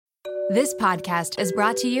This podcast is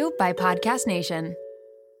brought to you by Podcast Nation.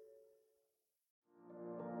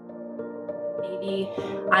 Maybe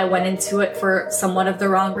I went into it for somewhat of the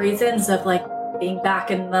wrong reasons of like being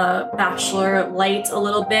back in the Bachelor light a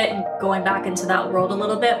little bit and going back into that world a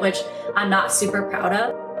little bit, which I'm not super proud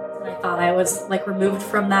of. And I thought I was like removed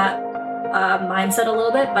from that mindset a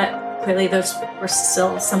little bit, but clearly there's were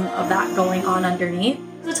still some of that going on underneath.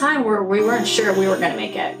 There was a time where we weren't sure we were going to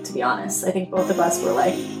make it, to be honest. I think both of us were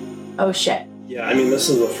like, oh shit. Yeah, I mean, this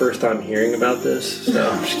is the first time hearing about this, so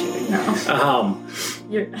I'm just kidding. No.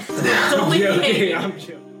 You're I'm joking. I'm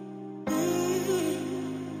joking.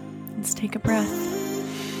 Let's take a breath.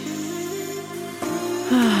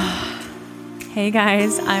 Hey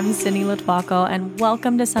guys, I'm Cindy Litvaco, and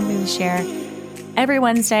welcome to Something to Share. Every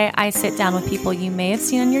Wednesday, I sit down with people you may have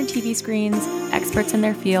seen on your TV screens, experts in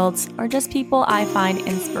their fields, or just people I find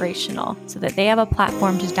inspirational so that they have a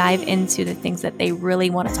platform to dive into the things that they really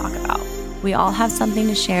want to talk about. We all have something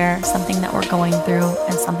to share, something that we're going through,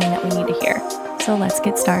 and something that we need to hear. So let's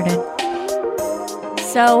get started.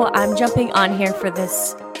 So I'm jumping on here for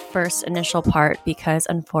this first initial part because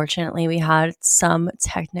unfortunately we had some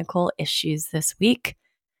technical issues this week.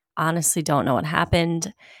 Honestly, don't know what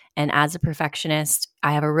happened. And as a perfectionist,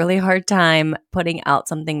 I have a really hard time putting out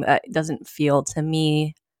something that doesn't feel to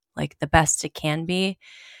me like the best it can be.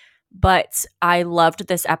 But I loved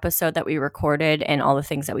this episode that we recorded and all the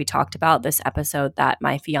things that we talked about. This episode that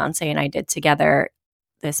my fiance and I did together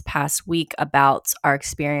this past week about our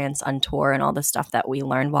experience on tour and all the stuff that we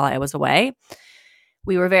learned while I was away.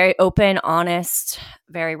 We were very open, honest,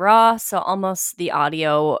 very raw. So almost the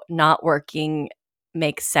audio not working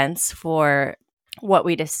makes sense for what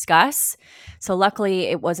we discuss. So luckily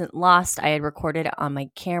it wasn't lost. I had recorded it on my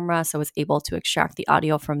camera, so I was able to extract the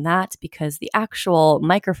audio from that because the actual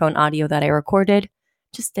microphone audio that I recorded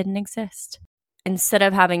just didn't exist. Instead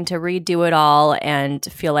of having to redo it all and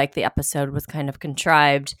feel like the episode was kind of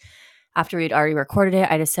contrived, after we'd already recorded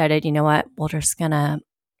it, I decided, you know what, we're going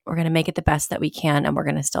to make it the best that we can and we're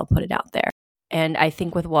going to still put it out there. And I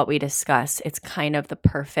think with what we discuss, it's kind of the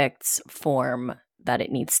perfect form that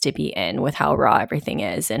it needs to be in with how raw everything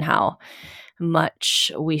is and how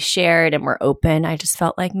much we shared and we're open. I just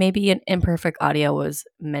felt like maybe an imperfect audio was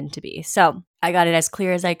meant to be. So I got it as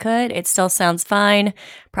clear as I could. It still sounds fine.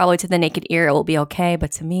 Probably to the naked ear, it will be okay.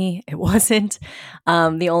 But to me, it wasn't.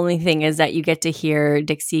 The only thing is that you get to hear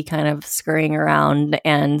Dixie kind of scurrying around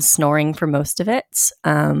and snoring for most of it.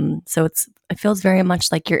 So it feels very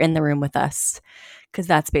much like you're in the room with us, because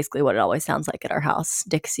that's basically what it always sounds like at our house.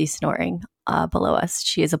 Dixie snoring below us.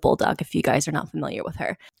 She is a bulldog if you guys are not familiar with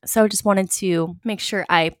her. So I just wanted to make sure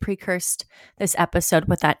I precursed this episode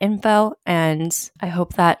with that info, and I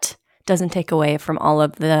hope that doesn't take away from all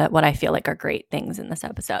of the what I feel like are great things in this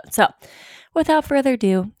episode. So without further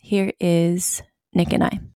ado, here is Nick and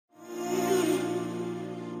I.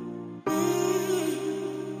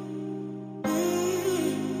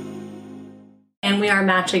 And we are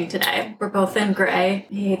matching today. We're both in gray.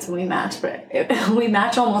 He hates when we match, but we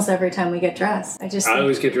match almost every time we get dressed. I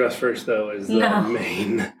always get dressed first, though, is the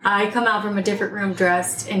main. I come out from a different room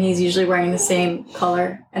dressed, and he's usually wearing the same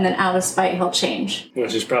color. And then out of spite, he'll change.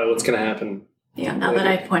 Which is probably what's going to happen. Yeah, now that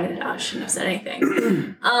I pointed it out, I shouldn't have said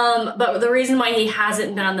anything. But the reason why he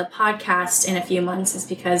hasn't been on the podcast in a few months is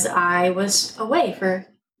because I was away for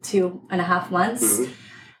 2.5 months. Mm-hmm.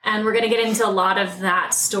 And we're going to get into a lot of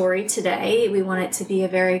that story today. We want it to be a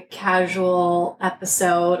very casual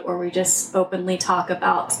episode where we just openly talk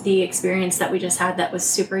about the experience that we just had that was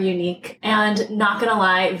super unique. And not going to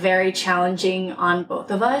lie, very challenging on both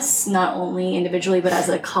of us, not only individually, but as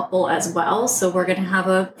a couple as well. So we're going to have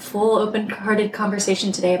a full open-hearted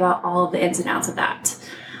conversation today about all of the ins and outs of that.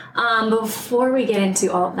 Before we get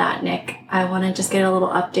into all of that, Nick, I want to just get a little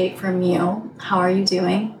update from you. How are you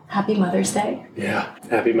doing? Happy Mother's Day. Yeah,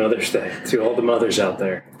 happy Mother's Day to all the mothers out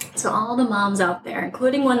there. To all the moms out there,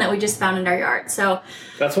 including one that we just found in our yard. So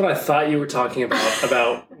that's what I thought you were talking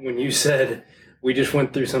about when you said we just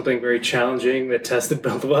went through something very challenging that tested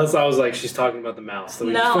both of us. I was like, she's talking about the mouse.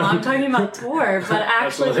 No, I'm talking about tour, but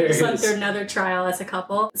actually we just went through another trial as a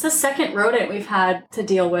couple. It's the second rodent we've had to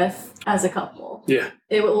deal with as a couple. Yeah.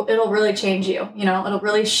 It'll really change you. You know, it'll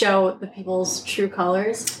really show the people's true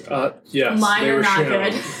colors. Yes. Mine are not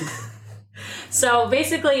good. So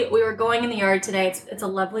basically, we were going in the yard today. It's a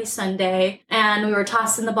lovely Sunday, and we were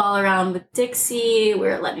tossing the ball around with Dixie. We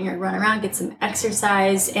were letting her run around, get some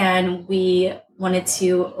exercise, and we wanted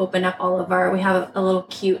to open up all of we have a little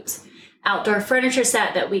cute outdoor furniture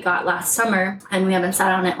set that we got last summer, and we haven't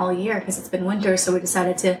sat on it all year because it's been winter, so we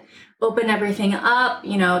decided to open everything up,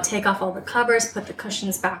 take off all the covers, put the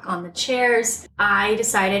cushions back on the chairs, I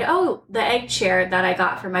decided, the egg chair that I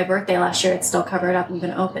got for my birthday last year, it's still covered up. I'm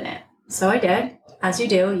going to open it. So I did. As you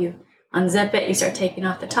do, you unzip it, you start taking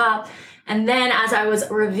off the top. And then as I was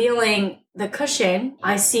revealing the cushion,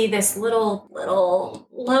 I see this little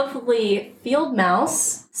lovely field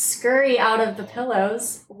mouse scurry out of the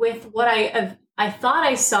pillows with what I thought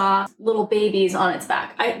I saw little babies on its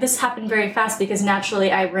back. This happened very fast because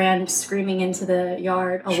naturally I ran screaming into the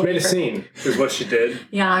yard. She made a scene, is what she did.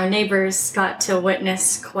 Yeah, our neighbors got to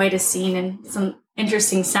witness quite a scene and some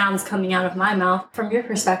interesting sounds coming out of my mouth. From your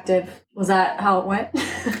perspective, was that how it went?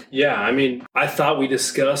 Yeah, I mean, I thought we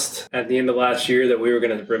discussed at the end of last year that we were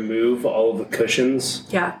going to remove all of the cushions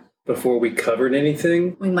before we covered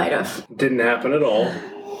anything. We might have. Didn't happen at all.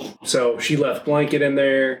 So she left blanket in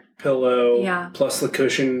there, pillow, plus the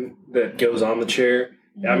cushion that goes on the chair.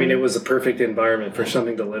 I mean, it was a perfect environment for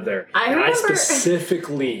something to live there. I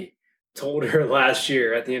specifically told her last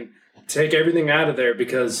year at the end, take everything out of there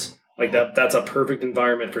because that's a perfect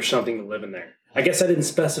environment for something to live in there. I guess I didn't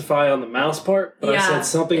specify on the mouse part, but I said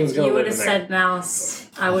something's going to live in there. You would have said mouse,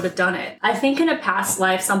 I would have done it. I think in a past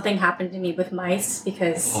life, something happened to me with mice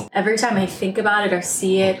because every time I think about it or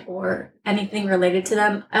see it or anything related to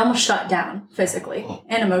them, I almost shut down physically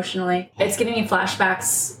and emotionally. It's giving me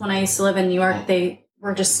flashbacks. When I used to live in New York,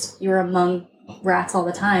 you were among rats all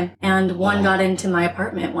the time. And one got into my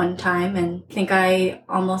apartment one time and I think I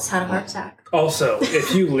almost had a heart attack. Also,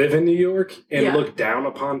 if you live in New York and look down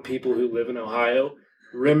upon people who live in Ohio,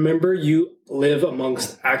 remember you live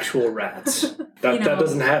amongst actual rats. That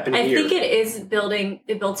doesn't happen here. I think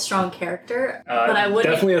it builds strong character, but I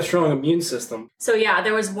wouldn't. Definitely a strong immune system. So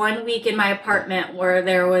there was 1 week in my apartment where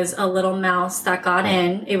there was a little mouse that got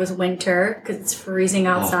in. It was winter because it's freezing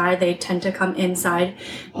outside. They tend to come inside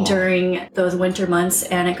during those winter months,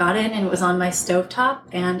 and it got in and it was on my stovetop.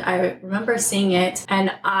 And I remember seeing it,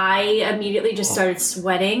 and I immediately just started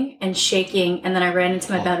sweating and shaking. And then I ran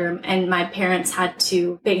into my bedroom, and my parents had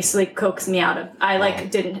to basically coax me out of. I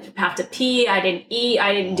didn't have to pee. I didn't eat.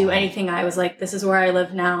 I didn't do anything. I was like, this is where I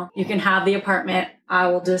live now. You can have the apartment.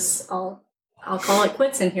 I'll call it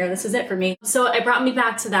quits in here. This is it for me. So it brought me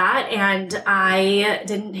back to that, and I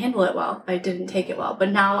didn't handle it well. I didn't take it well. But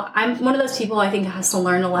now I'm one of those people I think has to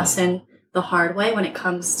learn a lesson the hard way when it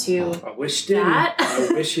comes to I wish you didn't. I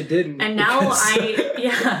wish you didn't. And now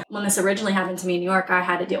when this originally happened to me in New York, I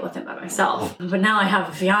had to deal with it by myself. But now I have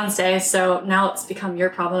a fiance, so now it's become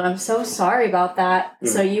your problem. I'm so sorry about that.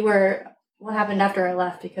 So what happened after I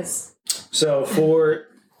left? So for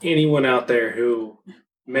anyone out there who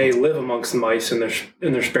may live amongst mice in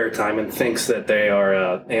their spare time and thinks that they are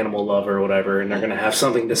an animal lover or whatever, and they're going to have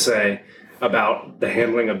something to say about the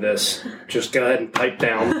handling of this, just go ahead and pipe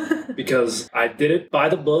down because I did it by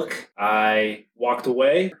the book. I walked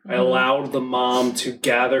away. I allowed the mom to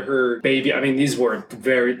gather her baby. I mean, these were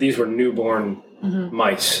newborn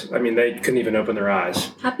mice. I mean, they couldn't even open their eyes.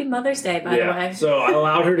 Happy Mother's Day, by the way. So I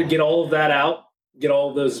allowed her to get all of that out, get all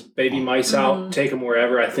of those baby mice out, take them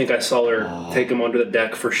wherever. I think I saw her take them under the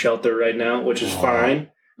deck for shelter right now, which is fine.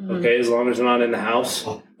 Okay, as long as they're not in the house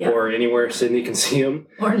or anywhere Sydney can see them.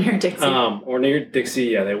 Or near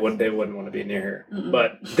Dixie. They wouldn't want to be near her.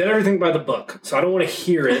 But did everything by the book. So I don't want to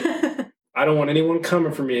hear it. I don't want anyone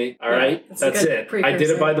coming for me. All right? That's it. I did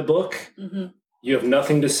it by the book. You have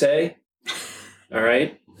nothing to say. All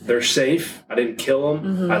right? They're safe. I didn't kill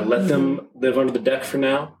them. I let them live under the deck for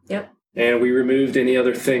now. Yep. And we removed any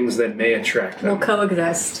other things that may attract them. We'll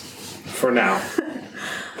coexist. For now.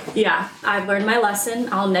 Yeah, I've learned my lesson.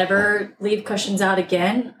 I'll never leave cushions out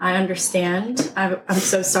again. I understand. I'm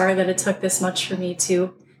so sorry that it took this much for me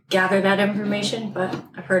to gather that information, but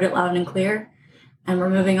I've heard it loud and clear, and we're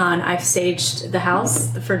moving on. I've staged the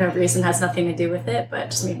house for no reason, has nothing to do with it, but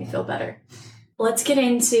it just made me feel better. Let's get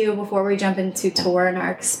into, before we jump into tour and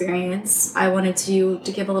our experience, I wanted to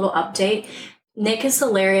give a little update. Nick is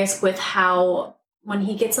hilarious with how when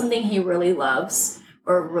he gets something he really loves,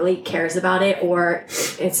 or really cares about it, or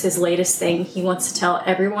it's his latest thing, he wants to tell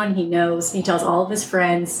everyone he knows. He tells all of his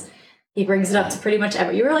friends. He brings it up to pretty much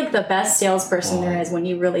everyone. You're like the best salesperson there is when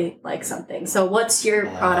you really like something. So what's your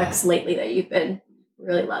products lately that you've been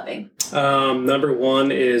really loving? Number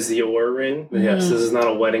one is the Oura Ring. Yes, this is not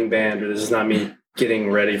a wedding band, or this is not me getting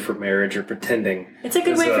ready for marriage or pretending. It's a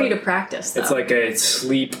good way for you to practice, though. It's like a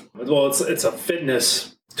sleep. Well, it's a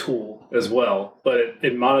fitness tool as well, but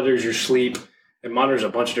it monitors your sleep. It monitors a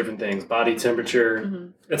bunch of different things, body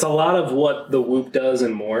temperature. It's a lot of what the Whoop does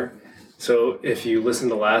and more. So if you listen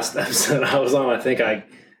to the last episode I was on,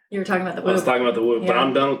 you were talking about the Whoop. I was talking about the Whoop, but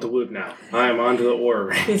I'm done with the Whoop now. I am on to the Oura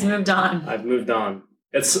Ring. He's moved on. I've moved on.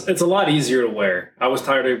 It's a lot easier to wear. I was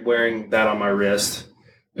tired of wearing that on my wrist.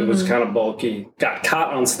 It was kind of bulky. Got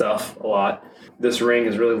caught on stuff a lot. This ring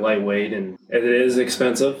is really lightweight, and it is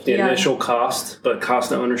expensive. The initial cost, but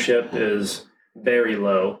cost of ownership is very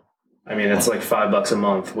low. I mean, it's like $5 a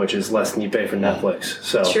month, which is less than you pay for Netflix.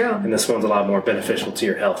 So, True. And this one's a lot more beneficial to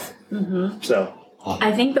your health. So,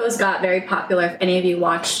 I think those got very popular. If any of you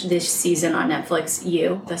watched this season on Netflix,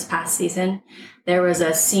 this past season, there was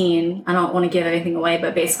a scene, I don't want to give anything away,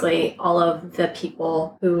 but basically all of the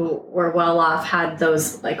people who were well off had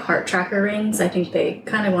those like heart tracker rings. I think they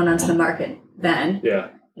kind of went onto the market then. yeah.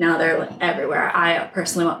 Now they're like everywhere. I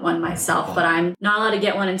personally want one myself, but I'm not allowed to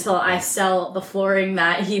get one until I sell the flooring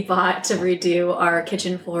that he bought to redo our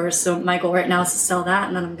kitchen floors. So my goal right now is to sell that,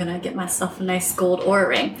 and then I'm going to get myself a nice gold Oura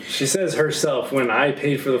ring. She says herself, when I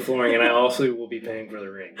paid for the flooring, and I also will be paying for the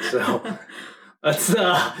ring. So let's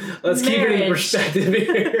keep it in perspective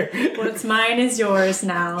here. What's mine is yours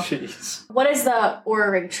now. Jeez. What is the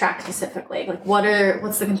Oura ring track specifically? Like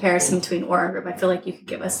what's the comparison between Oura and Rip? I feel like you could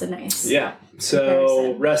give us a nice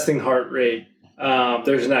So resting heart rate.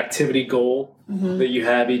 There's an activity goal that you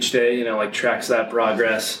have each day, like tracks that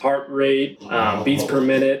progress. Heart rate, beats per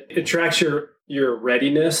minute. It tracks your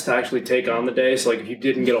readiness to actually take on the day. So like if you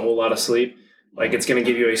didn't get a whole lot of sleep, like it's going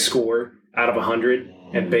to give you a score out of 100.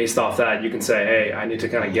 And based off that, you can say, hey, I need to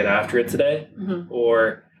kind of get after it today,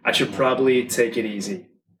 or I should probably take it easy,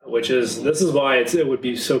 this is why it would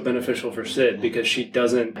be so beneficial for Sid, because she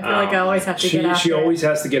doesn't. I feel like I always have to get after it. She always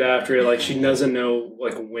has to get after it. Like she doesn't know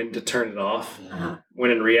like when to turn it off.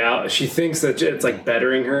 When in reality, she thinks that it's like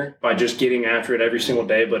bettering her by just getting after it every single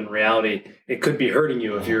day. But in reality, it could be hurting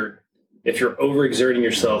you if you're overexerting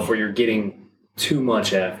yourself, or you're getting too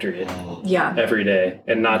much after it every day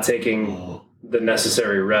and not taking the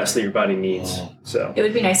necessary rest that your body needs. So it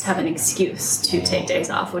would be nice to have an excuse to take days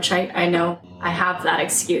off, which I know I have that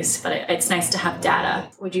excuse, but it's nice to have data.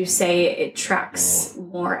 Would you say it tracks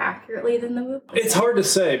more accurately than the Whoop? It's hard to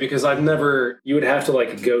say, because you would have to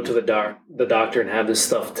like go to the doctor and have this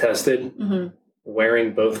stuff tested,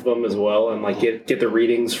 wearing both of them as well, and like get the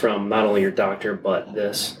readings from not only your doctor but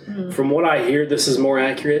this. From what I hear, this is more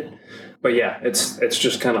accurate, but yeah, it's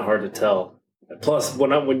just kind of hard to tell. Plus,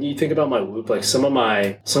 when you think about my Whoop, like some of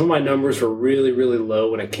my numbers were really, really low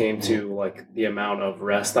when it came to like the amount of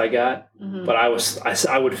rest I got, but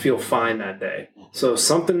I would feel fine that day. So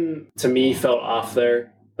something to me felt off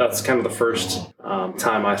there. That's kind of the first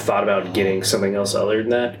time I thought about getting something else other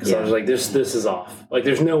than that, because I was like, this is off. Like,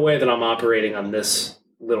 there's no way that I'm operating on this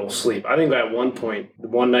little sleep. I think at one point,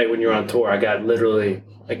 one night when you were on tour, I got literally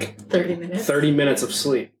like 30 minutes of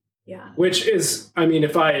sleep. Yeah. Which is, I mean,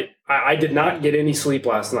 if I did not get any sleep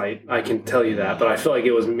last night, I can tell you that, but I feel like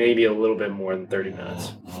it was maybe a little bit more than 30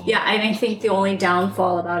 minutes. Yeah, and I think the only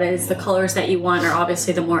downfall about it is the colors that you want are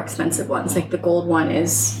obviously the more expensive ones. Like the gold one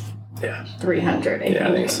is $300.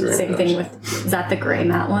 I think. Same thing with, is that the gray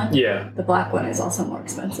matte one? Yeah. The black one is also more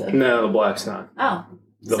expensive. No, the black's not. Oh.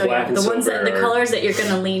 The black and the ones silver the colors that you're going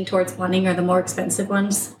to lean towards wanting are the more expensive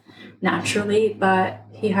ones naturally, but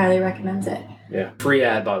he highly recommends it. Yeah. Free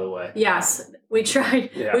ad, by the way. Yes. We tried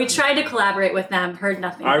to collaborate with them, heard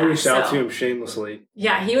nothing. I reached out to him shamelessly.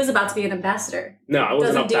 Yeah, he was about to be an ambassador. No, I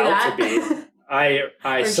wasn't about to be.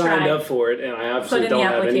 I signed up for it, and I obviously don't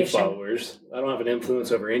have any followers. I don't have an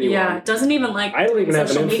influence over anyone. Yeah, doesn't even like I don't even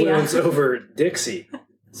have an influence media. over Dixie.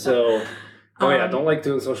 So, don't like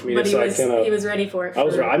doing social media. But he was ready for it.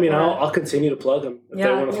 I'll continue to plug them if they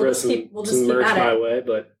want to throw some merch my way.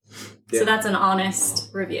 But yeah. So that's an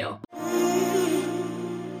honest review.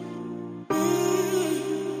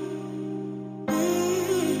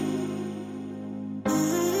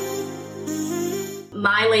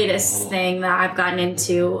 My latest thing that I've gotten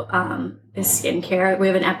into is skincare. We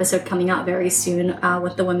have an episode coming out very soon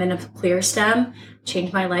with the women of ClearStem,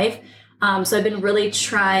 changed my life. So I've been really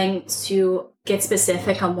trying to get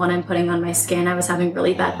specific on what I'm putting on my skin. I was having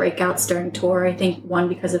really bad breakouts during tour. I think 1,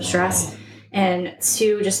 because of stress, and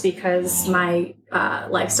 2, just because my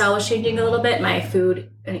lifestyle was changing a little bit, my food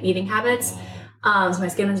and eating habits. So my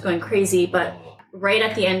skin was going crazy. But right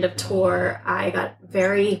at the end of tour, I got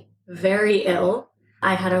very, very ill.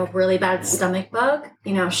 I had a really bad stomach bug.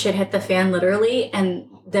 Shit hit the fan literally. And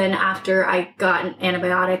then after I got an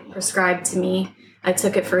antibiotic prescribed to me, I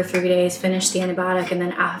took it for 3 days, finished the antibiotic, and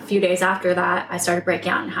then a few days after that, I started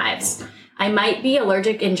breaking out in hives. I might be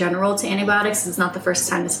allergic in general to antibiotics. It's not the first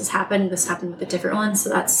time this has happened. This happened with a different one, so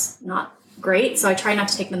that's not great. So I try not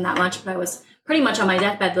to take them that much, but I was pretty much on my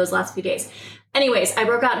deathbed those last few days. Anyways, I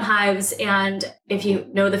broke out in hives, and if you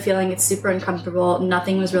know the feeling, it's super uncomfortable.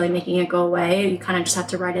 Nothing was really making it go away. You kind of just have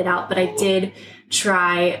to ride it out. But I did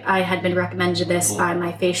try, I had been recommended this by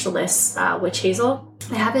my facialist, Witch Hazel.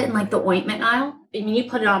 I have it in like the ointment aisle. I mean, you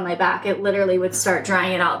put it on my back, it literally would start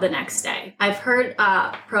drying it out the next day. I've heard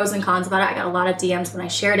pros and cons about it. I got a lot of DMs when I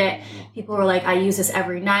shared it. People were like, I use this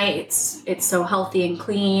every night. It's so healthy and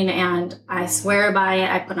clean, and I swear by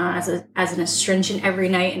it. I put it on as an astringent every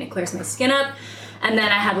night, and it clears my skin up. And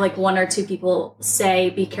then I had like 1 or 2 people say,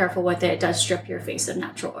 be careful with it. It does strip your face of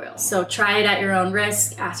natural oil. So try it at your own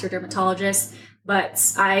risk. Ask your dermatologist.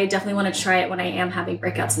 But I definitely want to try it when I am having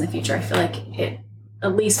breakouts in the future. I feel like it,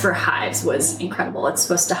 at least for hives, was incredible. It's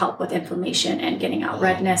supposed to help with inflammation and getting out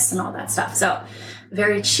redness and all that stuff. So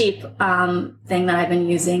very cheap thing that I've been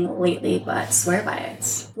using lately, but swear by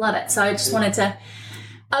it. Love it. So I just wanted to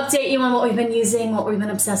update you on what we've been using, what we've been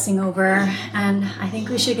obsessing over, and I think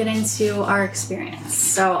we should get into our experience.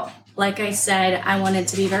 So like I said, I wanted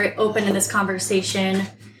to be very open in this conversation.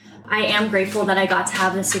 I am grateful that I got to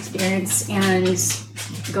have this experience and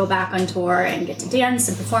go back on tour and get to dance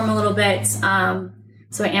and perform a little bit.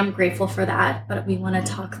 So I am grateful for that, but we want to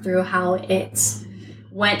talk through how it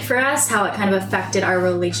went for us, how it kind of affected our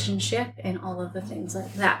relationship and all of the things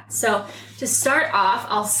like that. So to start off,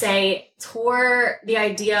 I'll say tour, the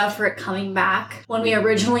idea for it coming back, when we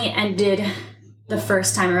originally ended the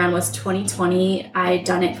first time around was 2020. I had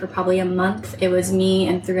done it for probably a month. It was me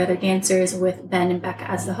and 3 other dancers with Ben and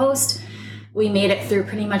Becca as the host. We made it through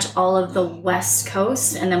pretty much all of the West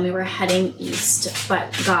Coast, and then we were heading east,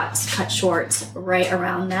 but got cut short right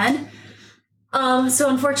around then. So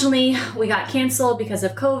unfortunately, we got canceled because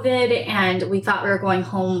of COVID, and we thought we were going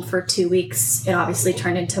home for 2 weeks. It obviously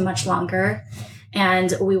turned into much longer,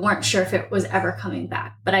 and we weren't sure if it was ever coming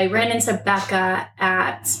back. But I ran into Becca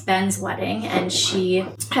at Ben's wedding, and she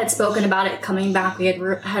had spoken about it coming back. We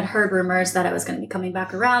had heard rumors that it was going to be coming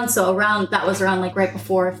back around. So that was around like right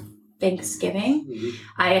before Thanksgiving. Mm-hmm.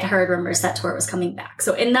 I had heard rumors that tour was coming back.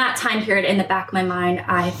 So in that time period, in the back of my mind,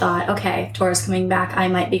 I thought, okay, tour is coming back. I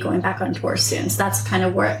might be going back on tour soon. So that's kind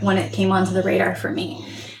of when it came onto the radar for me.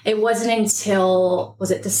 It wasn't until, was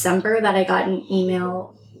it December, that I got an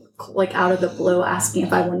email like out of the blue asking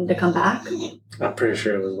if I wanted to come back. I'm pretty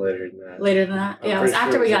sure it was later than that. Later than that? Yeah, it was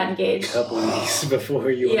after we got engaged. A couple weeks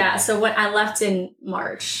before you went. Yeah, so when I left in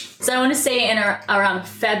March. So I want to say around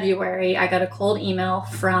February, I got a cold email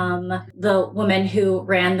from the woman who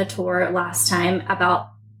ran the tour last time about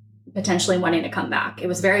potentially wanting to come back. It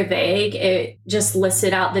was very vague. It just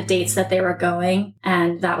listed out the dates that they were going,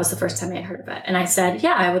 and that was the first time I had heard of it. And I said,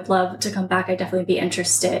 yeah, I would love to come back. I'd definitely be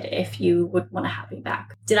interested if you would want to have me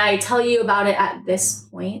back. Did I tell you about it at this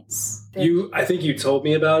point? I think you told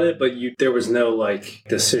me about it, but there was no like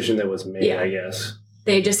decision that was made, I guess.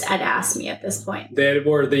 They just had asked me at this point. They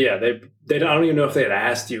I don't even know if they had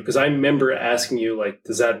asked you, because I remember asking you, like,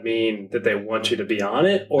 does that mean that they want you to be on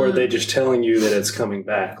it, or are they just telling you that it's coming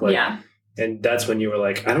back? Like, yeah. And that's when you were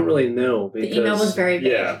like, I don't really know. Because, the email was very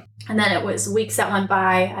vague. Yeah. And then it was weeks that went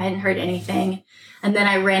by. I hadn't heard anything. And then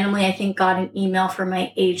I randomly, I think, got an email from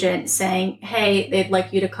my agent saying, hey, they'd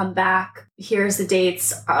like you to come back. Here's the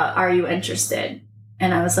dates. Are you interested?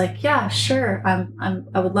 And I was like, yeah, sure.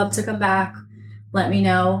 I would love to come back. Let me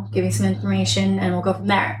know, give me some information, and we'll go from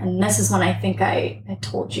there. And this is when I think I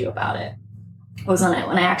told you about it. It was on it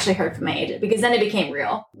when I actually heard from my agent, because then it became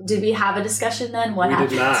real. Did we have a discussion then? What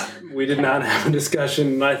happened? We did not have a discussion.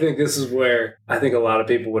 And I think this is where I think a lot of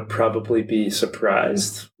people would probably be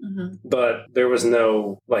surprised. Mm-hmm. But there was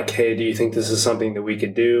no like, hey, do you think this is something that we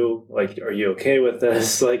could do? Like, are you okay with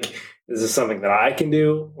this? Like, is this something that I can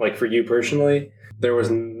do? Like, for you personally? There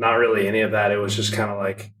was not really any of that. It was just kind of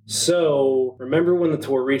like, so remember when the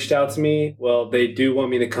tour reached out to me? Well, they do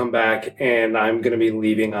want me to come back, and I'm going to be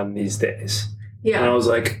leaving on these days. Yeah. And I was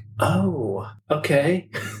like, oh,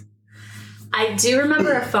 okay. I do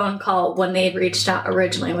remember a phone call when they had reached out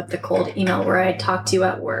originally with the cold email where I talked to you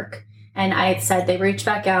at work. And I had said, they reached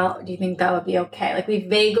back out. Do you think that would be okay? Like, we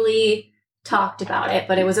vaguely talked about it,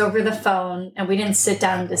 but it was over the phone, and we didn't sit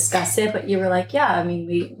down and discuss it. But you were like, yeah, I mean,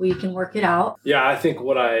 we can work it out. Yeah, I think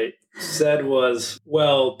what I said was,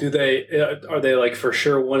 well, are they like for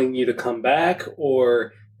sure wanting you to come back,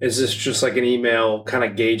 or is this just like an email kind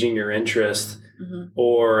of gauging your interest,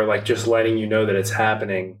 or like just letting you know that it's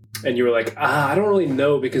happening? And you were like, I don't really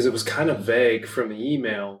know, because it was kind of vague from the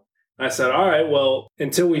email. I said, all right, well,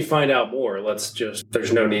 until we find out more,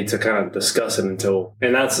 there's no need to kind of discuss it and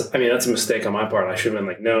that's a mistake on my part. I should have been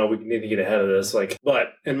like, no, we need to get ahead of this. Like, but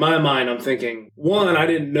in my mind, I'm thinking, one, I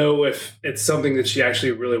didn't know if it's something that she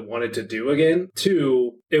actually really wanted to do again.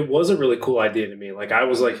 Two, it was a really cool idea to me. Like, I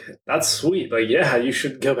was like, that's sweet. Like, yeah, you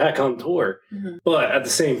should go back on tour. Mm-hmm. But at the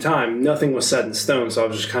same time, nothing was set in stone. So I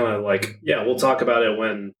was just kind of like, yeah, we'll talk about it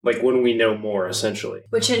when we know more, essentially.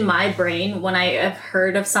 Which in my brain, when I have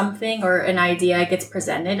heard of something or an idea gets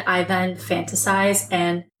presented, I then fantasize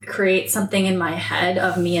and create something in my head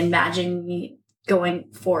of me imagining me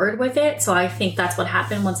going forward with it. So I think that's what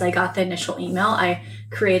happened once I got the initial email. I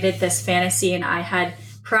created this fantasy and I had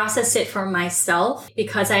processed it for myself.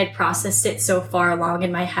 Because I had processed it so far along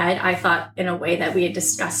in my head, I thought in a way that we had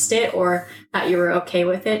discussed it or that you were okay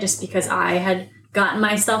with it just because I had gotten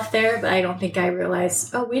myself there. But I don't think I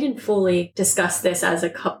realized, we didn't fully discuss this as a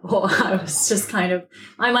couple. I was just kind of,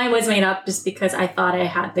 my mind was made up just because I thought I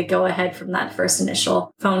had the go ahead from that first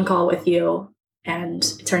initial phone call with you. And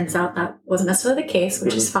it turns out that wasn't necessarily the case,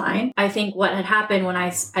 which is fine. I think what had happened when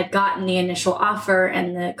I had gotten the initial offer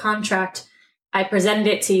and the contract, I presented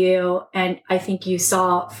it to you, and I think you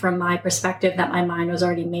saw from my perspective that my mind was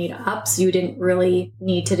already made up. So you didn't really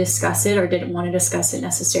need to discuss it or didn't want to discuss it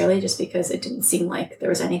necessarily just because it didn't seem like there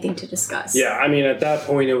was anything to discuss. Yeah, I mean, at that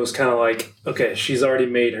point, it was kind of like, okay, she's already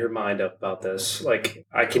made her mind up about this. Like,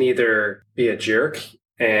 I can either be a jerk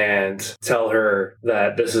and tell her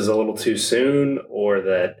that this is a little too soon or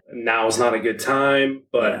that now is not a good time.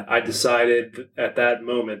 But I decided at that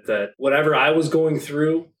moment that whatever I was going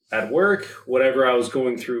through at work, whatever I was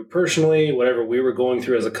going through personally, whatever we were going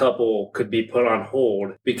through as a couple could be put on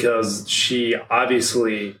hold because she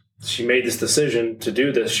made this decision to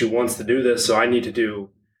do this. She wants to do this. So I need to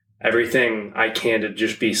do everything I can to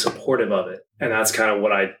just be supportive of it. And that's kind of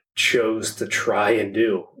what I chose to try and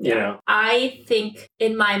do, you know? I think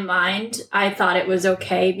in my mind, I thought it was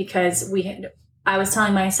okay because I was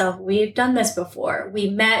telling myself, we've done this before. We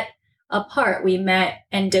met apart. We met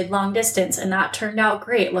and did long distance and that turned out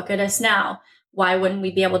great. Look at us now. Why wouldn't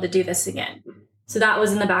we be able to do this again? So that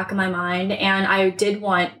was in the back of my mind. And I did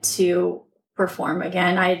want to perform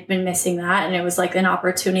again. I had been missing that. And it was like an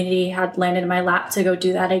opportunity had landed in my lap to go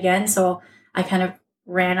do that again. So I kind of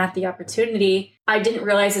ran at the opportunity. I didn't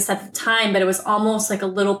realize this at the time, but it was almost like a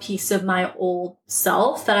little piece of my old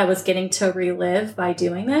self that I was getting to relive by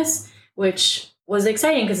doing this, which was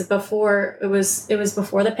exciting because before it was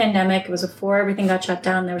before the pandemic. It was before everything got shut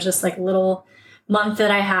down. There was just like a little month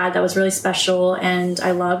that I had that was really special and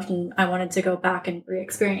I loved, and I wanted to go back and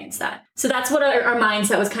re-experience that. So that's what our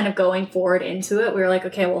mindset was kind of going forward into it. We were like,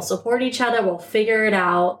 okay, we'll support each other. We'll figure it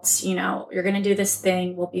out. You know, you're going to do this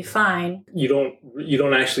thing. We'll be fine. You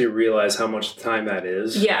don't actually realize how much time that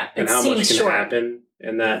is. Yeah. And how much can happen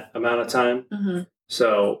in that amount of time. Mm-hmm.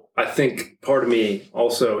 So I think part of me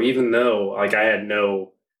also, even though like I had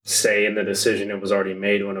no say in the decision, it was already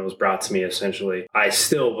made when it was brought to me, essentially, I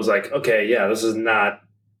still was like, okay, yeah, this is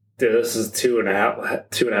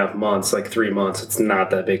 2.5 months, like 3 months. It's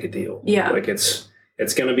not that big a deal. Yeah. Like it's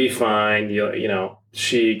going to be fine. You know,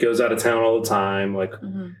 she goes out of town all the time. Like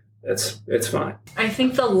it's fine. I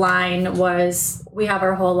think the line was, we have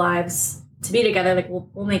our whole lives to be together. Like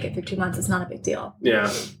we'll make it through 2 months. It's not a big deal. Yeah.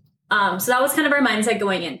 So that was kind of our mindset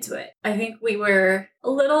going into it. I think we were a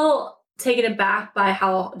little taken aback by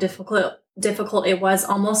how difficult it was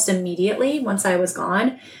almost immediately once I was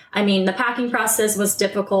gone. I mean, the packing process was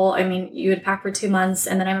difficult. I mean, you would pack for 2 months.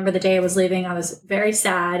 And then I remember the day I was leaving, I was very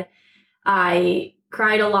sad. I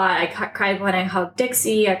cried a lot. I cried when I hugged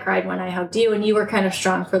Dixie. I cried when I hugged you. And you were kind of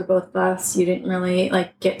strong for the both of us. You didn't really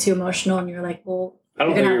like get too emotional. And you were like, well,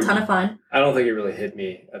 we're going to have a ton of fun. I don't think it really hit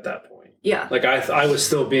me at that point. Yeah. Like I was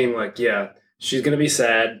still being like, yeah, she's going to be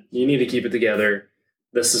sad. You need to keep it together.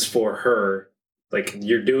 This is for her. Like,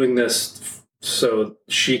 you're doing this so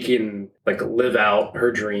she can like live out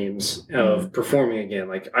her dreams of performing again.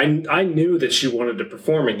 Like I knew that she wanted to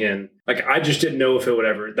perform again. Like I just didn't know if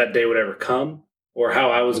that day would ever come or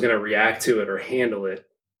how I was going to react to it or handle it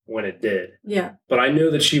when it did. Yeah. But I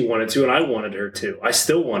knew that she wanted to and I wanted her to. I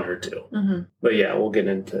still want her to. Mm-hmm. But yeah, we'll get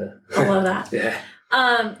into all of that. Yeah.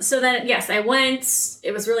 So then, yes, I went.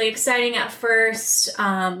 It was really exciting at first.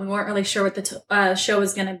 We weren't really sure what the show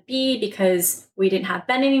was going to be because we didn't have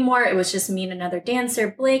Ben anymore. It was just me and another dancer,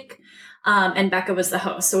 Blake, and Becca was the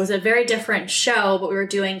host. So it was a very different show, but we were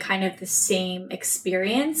doing kind of the same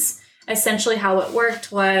experience. Essentially how it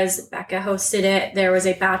worked was Becca hosted it. There was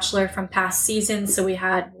a bachelor from past seasons, so we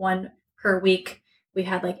had one per week. We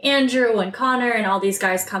had like Andrew and Connor and all these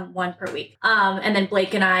guys come one per week. And then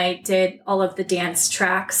Blake and I did all of the dance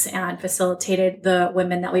tracks and facilitated the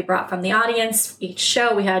women that we brought from the audience. Each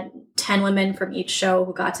show, we had 10 women from each show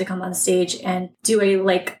who got to come on stage and do a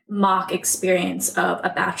like mock experience of a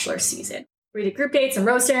bachelor season. we did group dates and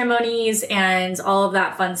rose ceremonies and all of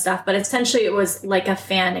that fun stuff. But essentially it was like a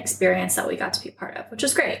fan experience that we got to be part of, which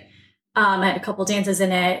was great. I had a couple dances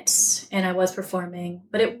in it and I was performing,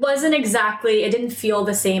 but it didn't feel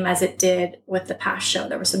the same as it did with the past show.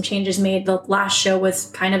 There were some changes made. The last show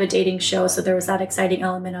was kind of a dating show, so there was that exciting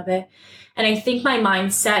element of it. And I think my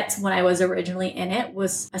mindset when I was originally in it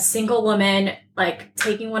was a single woman, like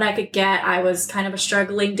taking what I could get. I was kind of a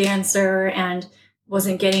struggling dancer and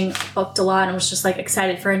wasn't getting booked a lot and was just like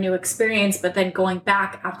excited for a new experience. But then going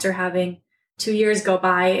back after having 2 years go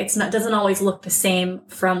by, it doesn't always look the same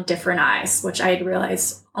from different eyes, which I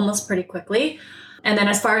realized almost pretty quickly. And then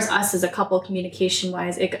as far as us as a couple communication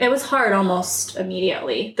wise, it was hard almost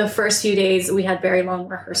immediately. The first few days we had very long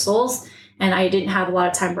rehearsals and I didn't have a lot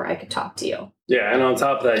of time where I could talk to you. Yeah, and on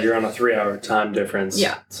top of that, you're on a 3-hour time difference.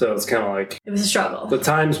 Yeah. So it's kind of like... It was a struggle. The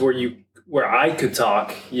times where I could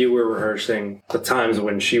talk, you were rehearsing. The times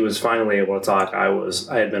when she was finally able to talk, I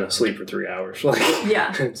had been asleep for 3 hours. Like,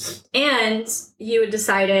 yeah. And you had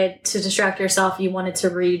decided to distract yourself. You wanted to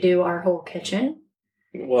redo our whole kitchen.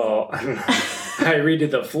 Well, I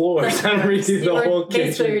redid the floors. I redid the whole kitchen.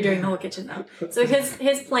 Basically, you're doing the whole kitchen though. So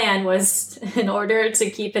his plan was, in order to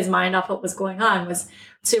keep his mind off what was going on, was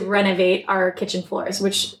to renovate our kitchen floors,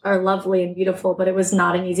 which are lovely and beautiful, but it was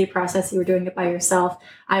not an easy process. You were doing it by yourself.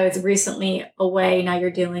 I was recently away. Now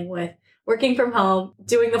you're dealing with working from home,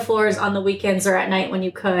 doing the floors on the weekends or at night when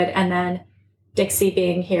you could, and then Dixie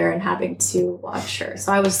being here and having to watch her.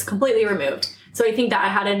 So I was completely removed. So I think that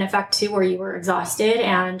had an effect too, where you were exhausted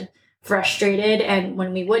and frustrated. And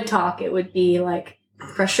when we would talk, it would be like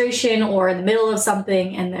frustration or in the middle of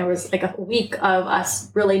something. And there was like a week of us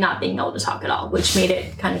really not being able to talk at all, which made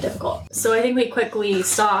it kind of difficult. So I think we quickly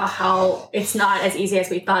saw how it's not as easy as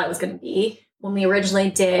we thought it was going to be. When we originally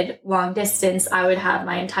did long distance, I would have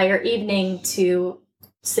my entire evening to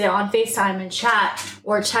sit on FaceTime and chat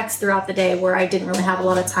or text throughout the day, where I didn't really have a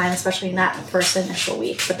lot of time, especially in that first initial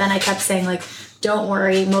week. But then I kept saying, like, don't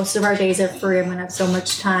worry, most of our days are free. I'm going to have so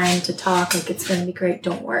much time to talk. Like, it's going to be great.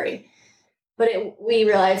 Don't worry. But we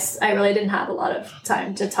realized I really didn't have a lot of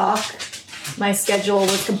time to talk. My schedule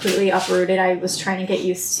was completely uprooted. I was trying to get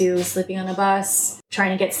used to sleeping on a bus,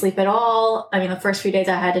 trying to get sleep at all. I mean, the first few days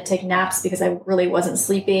I had to take naps because I really wasn't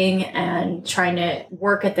sleeping, and trying to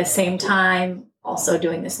work at the same time, also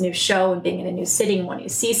doing this new show and being in a new city and wanting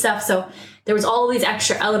to see stuff. So there was all of these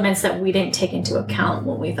extra elements that we didn't take into account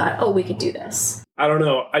when we thought, oh, we could do this. I don't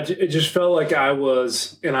know. It just felt like I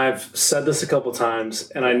was, and I've said this a couple times,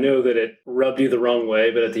 and I know that it rubbed you the wrong way,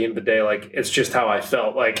 but at the end of the day, like, it's just how I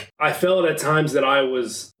felt. Like, I felt at times that I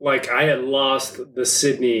was, like, I had lost the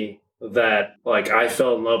Sydney that, like, I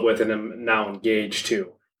fell in love with and am now engaged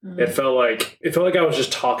to. Mm-hmm. It felt like I was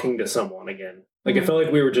just talking to someone again. Like, it felt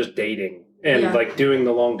like we were just dating and like doing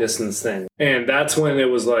the long distance thing. And that's when it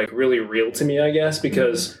was like really real to me, I guess,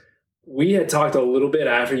 because we had talked a little bit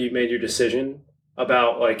after you made your decision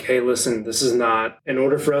about like, hey, listen, this is not, in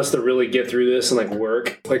order for us to really get through this and like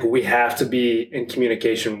work, like we have to be in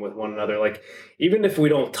communication with one another. Like, even if we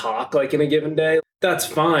don't talk like in a given day, that's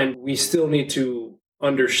fine. We still need to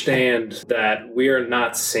understand that we are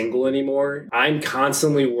not single anymore. I'm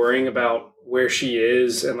constantly worrying about where she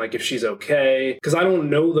is and like if she's okay, because I don't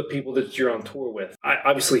know the people that you're on tour with. I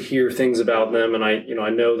obviously hear things about them, and I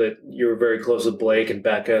know that you're very close with Blake and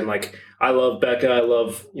Becca, and like I love Becca, I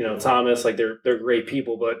love Thomas, like they're great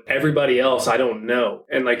people, but everybody else I don't know.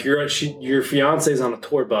 And like your fiance's on a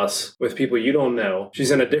tour bus with people you don't know.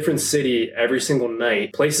 She's in a different city every single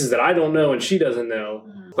night, places that I don't know and she doesn't know.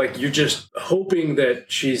 Like, you're just hoping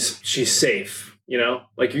that she's safe.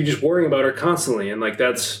 Like, you're just worrying about her constantly. And like,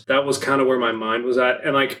 that was kind of where my mind was at.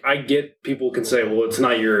 And like, I get people can say, well, it's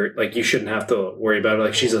not you shouldn't have to worry about her.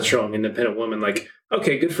 Like, she's a strong, independent woman. Like,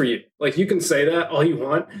 okay, good for you. Like, you can say that all you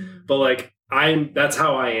want, but like, that's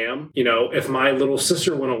how I am. If my little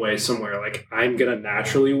sister went away somewhere, like, I'm going to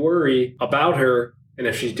naturally worry about her. And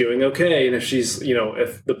if she's doing okay, and if she's,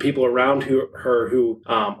 if the people around her who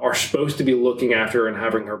are supposed to be looking after her and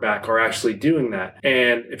having her back are actually doing that.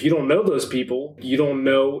 And if you don't know those people, you don't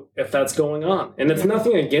know if that's going on. And it's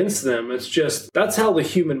nothing against them. It's just, that's how the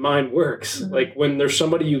human mind works. Mm-hmm. Like, when there's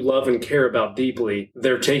somebody you love and care about deeply,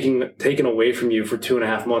 they're taken away from you for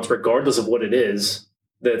 2.5 months, regardless of what it is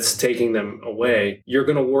that's taking them away, you're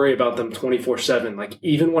going to worry about them 24/7. Like,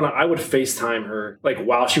 even when I would FaceTime her, like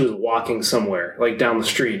while she was walking somewhere, like down the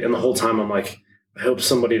street, and the whole time I'm like, I hope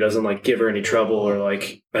somebody doesn't like give her any trouble, or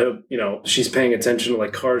like, I hope, you know, she's paying attention to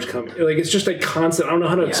like cars coming. Like, it's just a constant, I don't know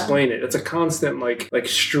how to explain it. It's a constant like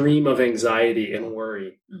stream of anxiety and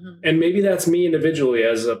worry. Mm-hmm. And maybe that's me individually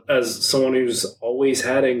as someone who's always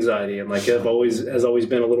had anxiety and like has always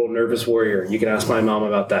been a little nervous worrier. You can ask my mom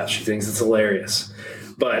about that. She thinks it's hilarious.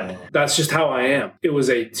 But that's just how I am. It was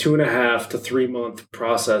a 2.5 to 3 month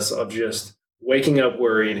process of just waking up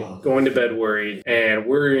worried, going to bed worried, and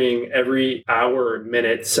worrying every hour,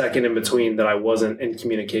 minute, second in between that I wasn't in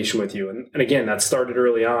communication with you. And again, that started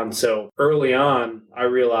early on. So early on, I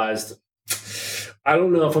realized, I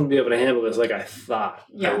don't know if I'm going to be able to handle this like I thought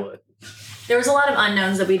I would. There was a lot of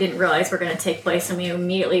unknowns that we didn't realize were going to take place, and we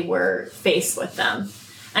immediately were faced with them.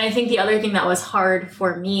 And I think the other thing that was hard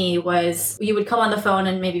for me was you would come on the phone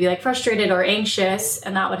and maybe be like frustrated or anxious,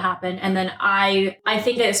 and that would happen. And then I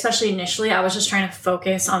think that especially initially, I was just trying to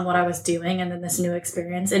focus on what I was doing and then this new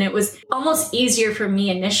experience. And it was almost easier for me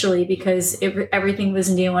initially because everything was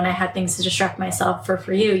new and I had things to distract myself.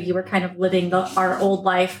 For you were kind of living our old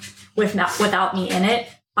life without me in it,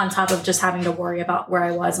 on top of just having to worry about where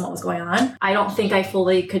I was and what was going on. I don't think I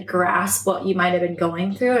fully could grasp what you might have been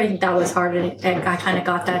going through. I think that was hard, and I kind of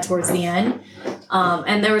got that towards the end.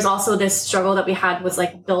 And there was also this struggle that we had was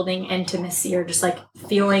like building intimacy, or just like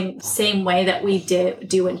feeling same way that we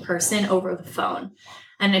do in person over the phone.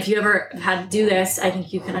 And if you ever had to do this, I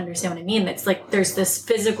think you can understand what I mean. It's like there's this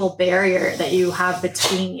physical barrier that you have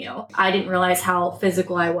between you. I didn't realize how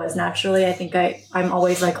physical I was naturally. I think I'm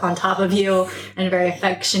always like on top of you and very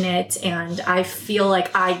affectionate. And I feel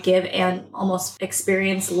like I give and almost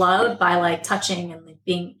experience love by like touching and like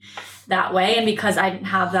being that way. And because I didn't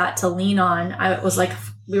have that to lean on, I was like,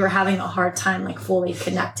 we were having a hard time like fully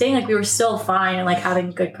connecting. Like we were still fine and like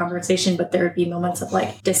having good conversation, but there would be moments of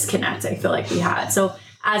like disconnect I feel like we had. So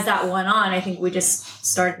as that went on, I think we just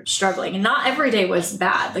started struggling. And not every day was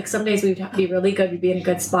bad. Like some days we'd be really good. We'd be in a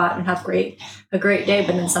good spot and have a great day.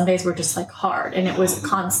 But then some days were just like hard. And it was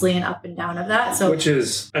constantly an up and down of that. So, which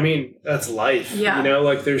is, I mean, that's life. Yeah. You know,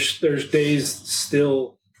 like there's days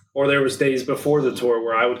still, or there was days before the tour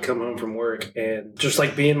where I would come home from work and just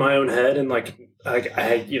like be in my own head, and like I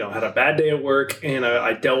had, you know, had a bad day at work, and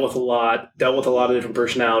I dealt with a lot of different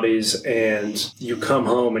personalities, and you come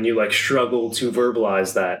home and you like struggle to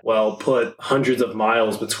verbalize that. Well, put hundreds of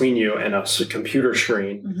miles between you and a computer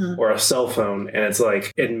screen or a cell phone, and it's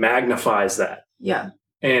like it magnifies that. Yeah.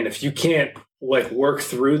 And if you can't like work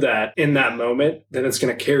through that in that moment, then it's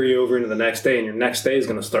going to carry over into the next day, and your next day is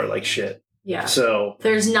going to start like shit. Yeah. So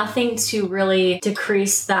there's nothing to really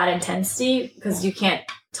decrease that intensity, because you can't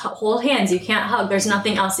hold hands, you can't hug. There's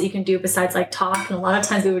nothing else that you can do besides like talk. And a lot of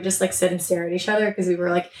times we would just like sit and stare at each other because we were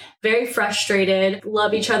like very frustrated,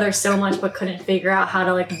 love each other so much, but couldn't figure out how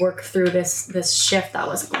to like work through this shift that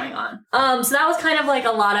was going on. So that was kind of like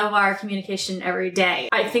a lot of our communication every day.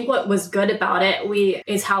 I think what was good about it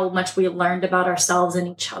is how much we learned about ourselves and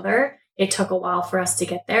each other. It took a while for us to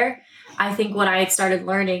get there. I think what I had started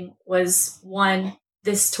learning was, one,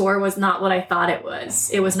 this tour was not what I thought it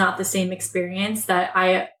was. It was not the same experience that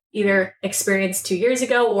I either experienced 2 years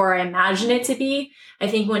ago or I imagined it to be. I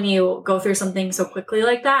think when you go through something so quickly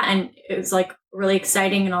like that, and it was like really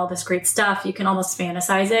exciting and all this great stuff, you can almost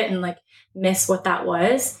fantasize it and like miss what that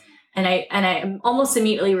was. And I almost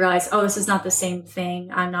immediately realized, oh, this is not the same thing.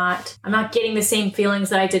 I'm not getting the same feelings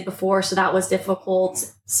that I did before. So that was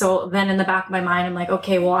difficult. So then in the back of my mind, I'm like,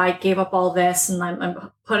 okay, well, I gave up all this and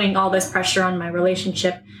I'm putting all this pressure on my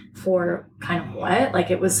relationship for kind of what? Like,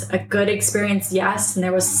 it was a good experience. Yes. And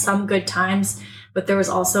there was some good times, but there was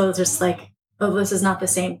also just like, oh, this is not the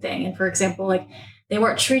same thing. And for example, like they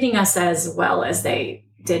weren't treating us as well as they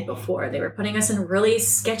did before. They were putting us in really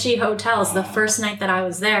sketchy hotels. The first night that I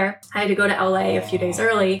was there, I had to go to LA a few days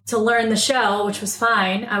early to learn the show, which was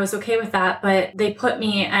fine. I was okay with that, but they put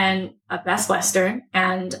me in a Best Western,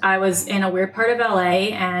 and I was in a weird part of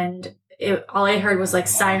LA, and all I heard was like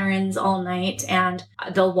sirens all night, and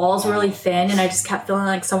the walls were really thin, and I just kept feeling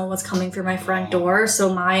like someone was coming through my front door.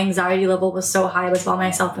 So my anxiety level was so high. I was by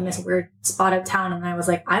myself in this weird spot of town, and I was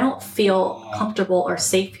like, I don't feel comfortable or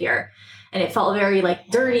safe here. And it felt very like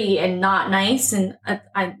dirty and not nice. And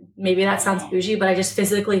I maybe that sounds bougie, but I just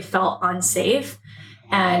physically felt unsafe.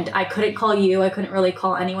 And I couldn't call you. I couldn't really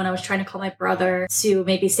call anyone. I was trying to call my brother to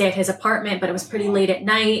maybe stay at his apartment, but it was pretty late at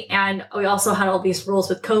night. And we also had all these rules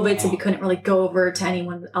with COVID, so we couldn't really go over to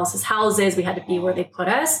anyone else's houses. We had to be where they put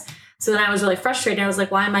us. So then I was really frustrated. I was like,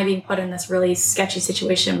 why am I being put in this really sketchy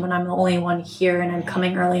situation when I'm the only one here and I'm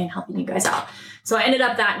coming early and helping you guys out? So I ended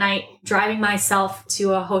up that night driving myself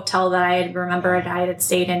to a hotel that I had remembered I had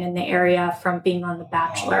stayed in the area from being on The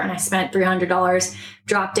Bachelor. And I spent $300,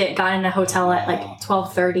 dropped it, got in a hotel at like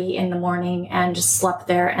 12:30 in the morning and just slept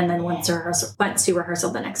there, and then went to rehearsal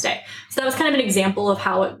the next day. So that was kind of an example of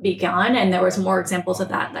how it began. And there was more examples of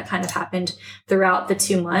that kind of happened throughout the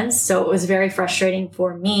 2 months. So it was very frustrating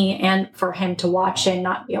for me and for him to watch and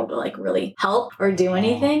not be able to like really help or do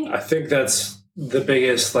anything. I think that's the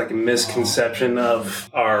biggest like misconception of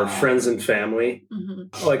our friends and family.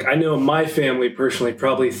 Mm-hmm. Like I know my family personally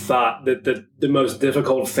probably thought that the most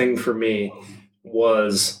difficult thing for me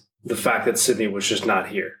was the fact that Sydney was just not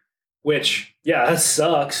here, which, yeah, that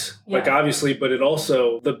sucks. Yeah. Like obviously, but it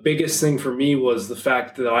also, the biggest thing for me was the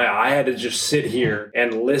fact that I had to just sit here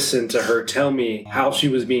and listen to her tell me how she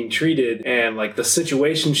was being treated and like the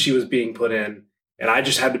situation she was being put in. And I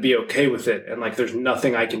just had to be okay with it. And like, there's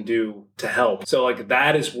nothing I can do to help. So like,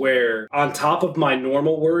 that is where, on top of my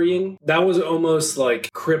normal worrying, that was almost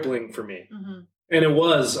like crippling for me. Mm-hmm. And it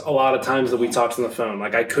was a lot of times that we talked on the phone.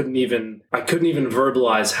 Like I couldn't even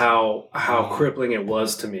verbalize how crippling it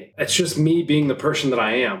was to me. It's just me being the person that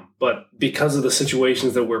I am. But because of the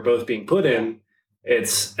situations that we're both being put in,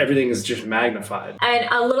 everything is just magnified. And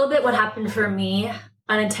a little bit what happened for me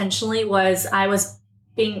unintentionally was I was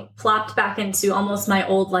being plopped back into almost my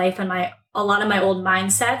old life and a lot of my old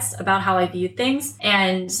mindsets about how I viewed things.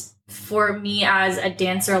 And for me as a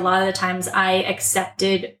dancer, a lot of the times I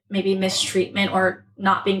accepted maybe mistreatment or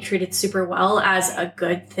not being treated super well as a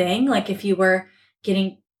good thing. Like if you were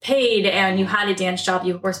getting paid and you had a dance job,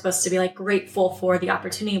 you were supposed to be like grateful for the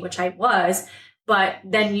opportunity, which I was. But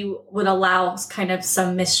then you would allow kind of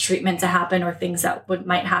some mistreatment to happen or things that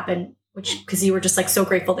might happen, because you were just like so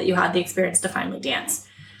grateful that you had the experience to finally dance.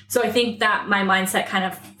 So I think that my mindset kind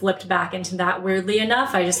of flipped back into that weirdly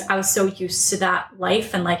enough. I was so used to that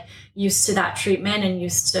life and like used to that treatment and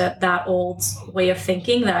used to that old way of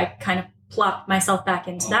thinking that I kind of plopped myself back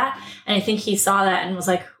into that. And I think he saw that and was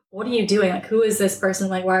like, what are you doing? Like, who is this person?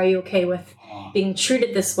 Like, why are you okay with being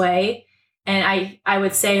treated this way? And I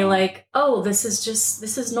would say like, oh, this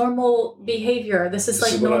is normal behavior. This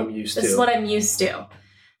is what I'm used to.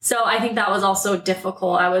 So I think that was also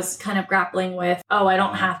difficult. I was kind of grappling with, I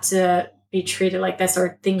don't have to be treated like this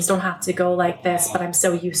or things don't have to go like this, but I'm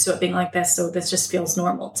so used to it being like this. So this just feels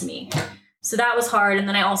normal to me. So that was hard. And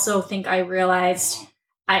then I also think I realized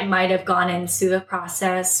I might have gone into the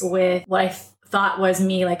process with what I thought was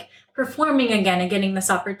me like performing again and getting this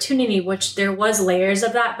opportunity, which there was layers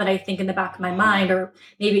of that. But I think in the back of my mind, or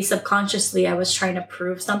maybe subconsciously, I was trying to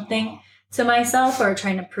prove something to myself or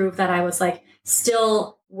trying to prove that I was like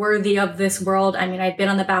still worthy of this world. I mean, I'd been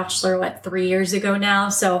on The Bachelor, 3 years ago now.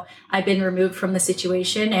 So I've been removed from the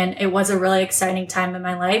situation and it was a really exciting time in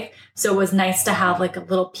my life. So it was nice to have like a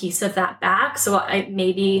little piece of that back. So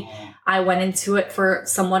I went into it for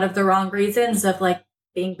somewhat of the wrong reasons of like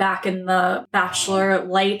being back in the Bachelor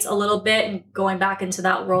light a little bit and going back into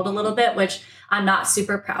that world a little bit, which I'm not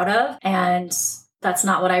super proud of. And that's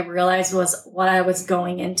not what I realized was what I was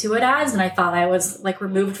going into it as. And I thought I was like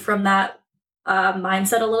removed from that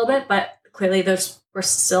mindset a little bit, but clearly there's were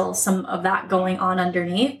still some of that going on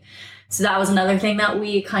underneath. So that was another thing that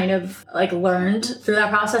we kind of like learned through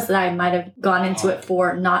that process, that I might have gone into it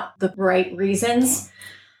for not the right reasons,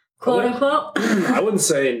 quote unquote. I wouldn't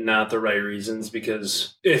say not the right reasons,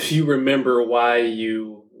 because if you remember why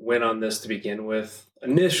you went on this to begin with,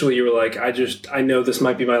 initially you were like, I know this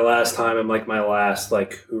might be my last time and like my last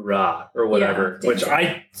like hoorah or whatever, which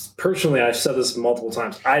I personally, I've said this multiple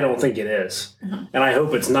times, I don't think it is. Mm-hmm. And I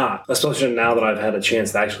hope it's not, especially now that I've had a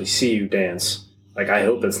chance to actually see you dance. Like, I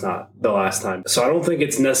hope it's not the last time. So I don't think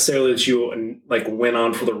it's necessarily that you like went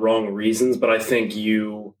on for the wrong reasons, but I think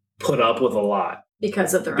you put up with a lot. For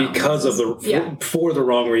the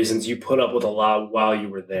wrong reasons, you put up with a lot while you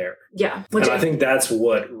were there. Yeah. And I think that's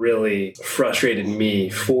what really frustrated me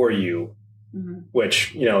for you, mm-hmm.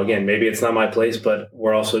 which, again, maybe it's not my place, but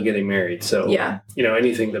we're also getting married. So,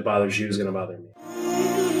 anything that bothers you is going to bother me.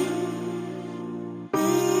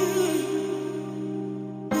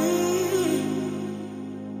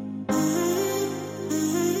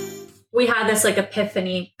 We had this like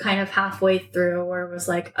epiphany kind of halfway through where it was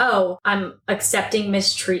like, oh, I'm accepting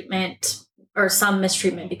mistreatment or some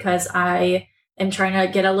mistreatment because I am trying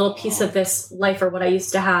to get a little piece of this life or what I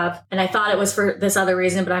used to have. And I thought it was for this other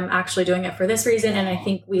reason, but I'm actually doing it for this reason. And I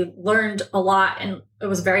think we learned a lot and it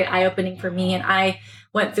was very eye-opening for me. And I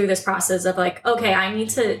went through this process of like, okay, I need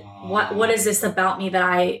to, what is this about me that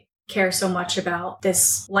I care so much about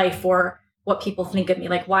this life or what people think of me.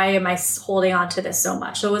 Like, why am I holding on to this so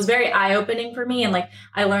much? So it was very eye-opening for me. And like,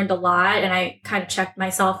 I learned a lot and I kind of checked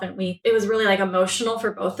myself, and it was really like emotional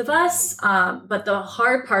for both of us. But the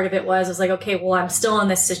hard part of it was like, okay, well, I'm still in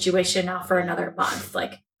this situation now for another month.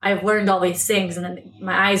 Like, I've learned all these things and then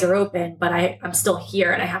my eyes are open, but I'm still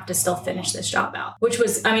here and I have to still finish this job out, which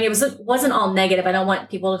was, I mean, it wasn't all negative. I don't want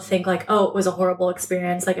people to think like, oh, it was a horrible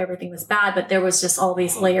experience, like everything was bad, but there was just all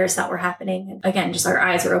these layers that were happening. And again, just our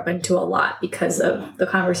eyes are open to a lot because of the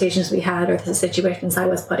conversations we had or the situations I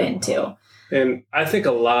was put into. And I think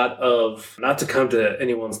a lot of, not to come to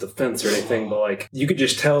anyone's defense or anything, but like you could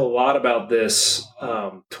just tell a lot about this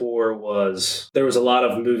tour there was a lot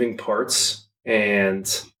of moving parts,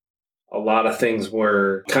 and a lot of things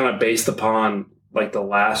were kind of based upon like the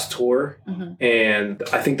last tour. Mm-hmm. And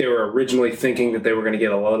I think they were originally thinking that they were going to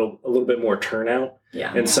get a little bit more turnout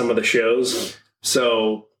in some of the shows.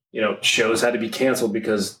 So, shows had to be canceled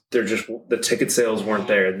because the ticket sales weren't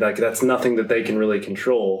there. Like, that's nothing that they can really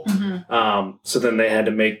control. Mm-hmm. So then they had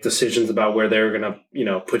to make decisions about where they were going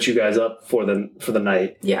to, put you guys up for the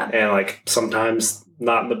night. Yeah. And like sometimes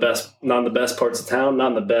not in the best parts of town, not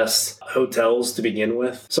in the best hotels to begin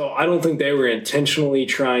with. So I don't think they were intentionally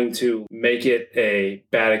trying to make it a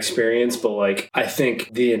bad experience, but like I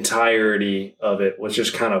think the entirety of it was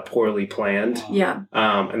just kind of poorly planned. Yeah.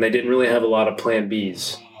 And they didn't really have a lot of plan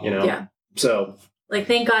Bs, Yeah. So like,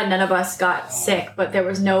 thank God none of us got sick, but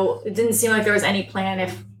it didn't seem like there was any plan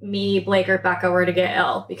if me, Blake, or Becca were to get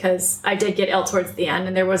ill, because I did get ill towards the end,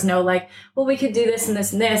 and there was no like, well, we could do this and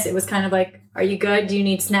this and this. It was kind of like, are you good? Do you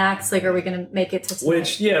need snacks? Like, are we going to make it to tonight?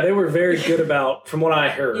 Which, they were very good about, from what I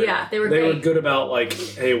heard. Yeah, they were good about like,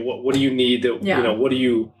 hey, what do you need? What do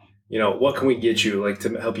you... what can we get you like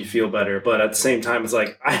to help you feel better? But at the same time, it's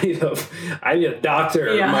like, I need a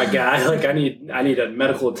doctor, my guy. Like I need a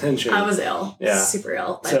medical attention. I was ill. Yeah. Super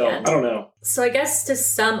ill by the end. I don't know. So I guess to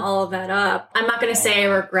sum all of that up, I'm not going to say I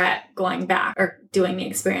regret going back or doing the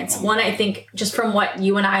experience. One, I think just from what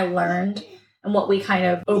you and I learned and what we kind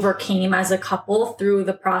of overcame as a couple through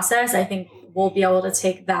the process, I think we'll be able to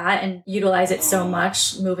take that and utilize it so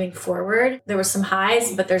much moving forward. There were some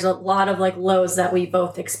highs, but there's a lot of like lows that we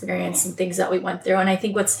both experienced and things that we went through. And I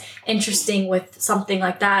think what's interesting with something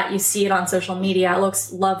like that, you see it on social media, it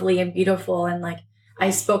looks lovely and beautiful. And like, I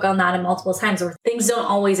spoke on that multiple times, where things don't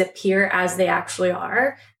always appear as they actually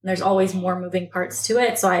are. And there's always more moving parts to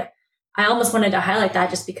it. So I almost wanted to highlight that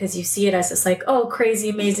just because you see it as this like, oh, crazy,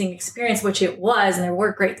 amazing experience, which it was. And there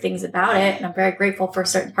were great things about it. And I'm very grateful for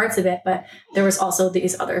certain parts of it. But there was also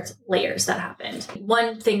these other layers that happened.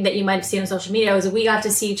 One thing that you might have seen on social media was we got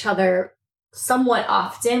to see each other somewhat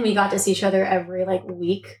often. We got to see each other every like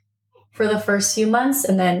week for the first few months.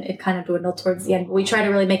 And then it kind of dwindled towards the end. But we try to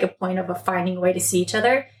really make a point of finding a way to see each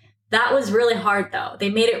other. That was really hard, though. They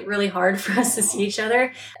made it really hard for us to see each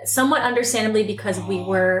other, somewhat understandably, because we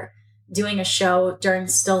were doing a show during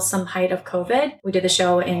still some height of COVID. We did the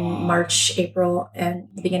show in March, April, and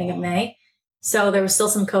the beginning of May. So there was still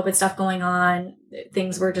some COVID stuff going on.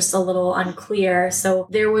 Things were just a little unclear. So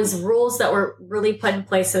there was rules that were really put in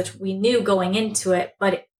place, which we knew going into it,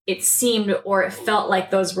 but it seemed, or it felt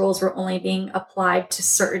like those rules were only being applied to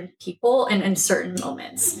certain people and in certain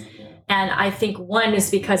moments. And I think one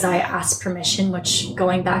is because I asked permission, which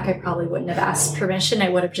going back, I probably wouldn't have asked permission. I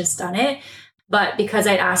would have just done it. But because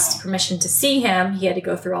I'd asked permission to see him, he had to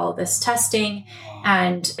go through all of this testing,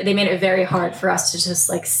 and they made it very hard for us to just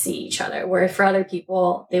like see each other. Where for other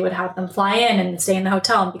people, they would have them fly in and stay in the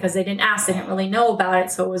hotel, and because they didn't ask, they didn't really know about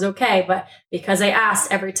it. So it was okay. But because I asked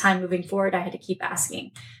every time moving forward, I had to keep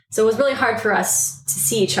asking. So it was really hard for us to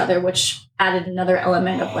see each other, which added another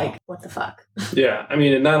element of like, what the fuck? Yeah. I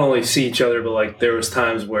mean, and not only see each other, but like there was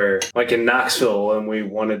times where like in Knoxville, and we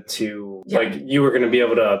wanted to, like you were going to be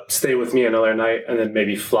able to stay with me another night and then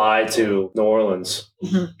maybe fly to New Orleans.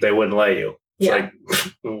 Mm-hmm. They wouldn't let you. It's like,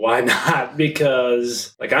 why not?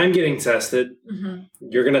 Because like I'm getting tested. Mm-hmm.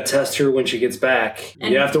 You're going to test her when she gets back.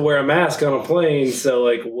 And you have to wear a mask on a plane. So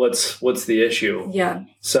like, what's the issue? Yeah.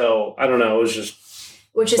 So I don't know. It was just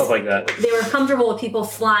stuff like that. They were comfortable with people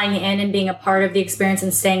flying in and being a part of the experience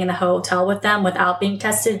and staying in the hotel with them without being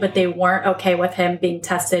tested, but they weren't okay with him being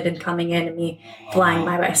tested and coming in and me flying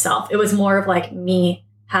by myself. It was more of like me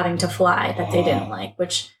having to fly that they didn't like,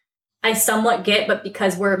 which I somewhat get, but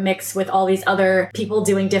because we're mixed with all these other people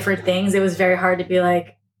doing different things, it was very hard to be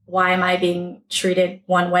like, why am I being treated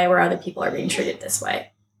one way where other people are being treated this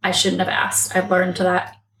way? I shouldn't have asked. I've learned to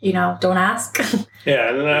that, don't ask.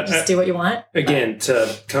 Yeah, and just do what you want. Again,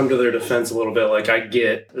 to come to their defense a little bit, like I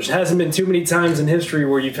get, there hasn't been too many times in history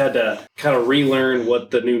where you've had to kind of relearn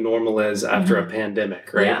what the new normal is after a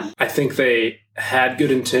pandemic, right? Yeah. I think they had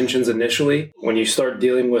good intentions initially. When you start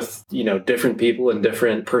dealing with, different people and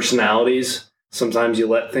different personalities, sometimes you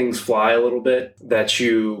let things fly a little bit, that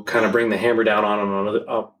you kind of bring the hammer down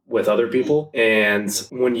on with other people. And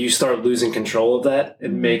when you start losing control of that,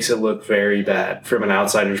 it makes it look very bad from an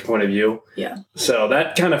outsider's point of view. Yeah. So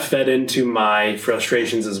that kind of fed into my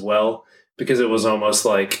frustrations as well, because it was almost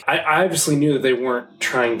like I obviously knew that they weren't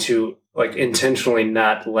trying to like intentionally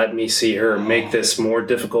not let me see her, make this more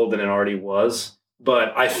difficult than it already was.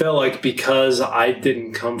 But I felt like because I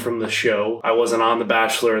didn't come from the show, I wasn't on The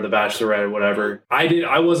Bachelor or The Bachelorette or whatever,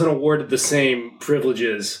 I wasn't awarded the same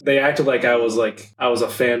privileges. They acted like I was a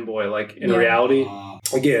fanboy. Like in reality,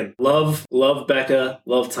 again, love Becca,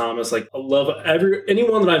 love Thomas, like love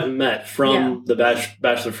anyone that I've met from the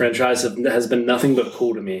Bachelor franchise has been nothing but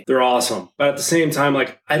cool to me. They're awesome. But at the same time,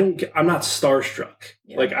 like I'm not starstruck.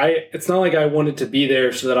 Yeah. Like it's not like I wanted to be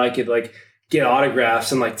there so that I could like get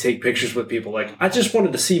autographs and like take pictures with people. Like I just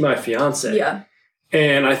wanted to see my fiance. Yeah.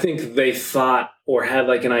 And I think they thought or had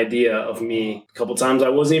like an idea of me a couple times. I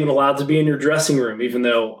wasn't even allowed to be in your dressing room, even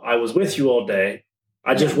though I was with you all day.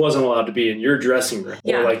 I just wasn't allowed to be in your dressing room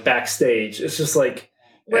or like backstage. It's just like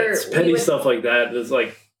it's petty stuff like that. It's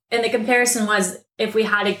like, and the comparison was if we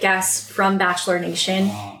had a guest from Bachelor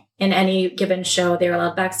Nation in any given show, they were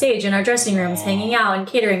allowed backstage in our dressing rooms, hanging out and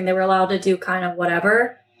catering. They were allowed to do kind of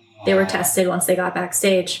whatever. They were tested once they got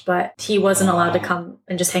backstage, but he wasn't allowed to come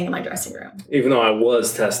and just hang in my dressing room. Even though I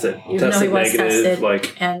was tested. Even though he was tested,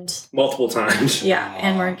 like and multiple times. Yeah,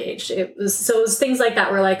 and we're engaged. It was things like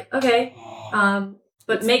that. We're like, okay,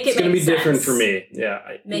 but make it make sense. It's going to be different for me. Yeah.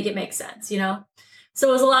 Make it make sense, So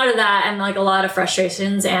it was a lot of that and like a lot of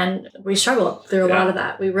frustrations, and we struggled through a lot of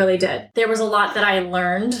that. We really did. There was a lot that I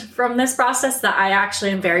learned from this process that I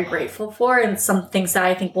actually am very grateful for, and some things that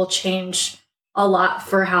I think will change a lot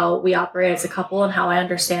for how we operate as a couple and how I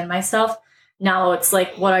understand myself. Now it's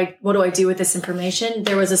like, what do I do with this information?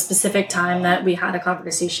 There was a specific time that we had a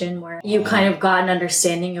conversation where you kind of got an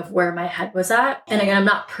understanding of where my head was at. And again, I'm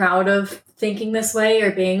not proud of thinking this way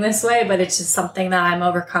or being this way, but it's just something that I'm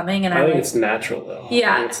overcoming. And I think it's natural though.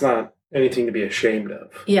 Yeah. I mean, it's not anything to be ashamed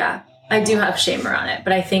of. Yeah. I do have shame around it,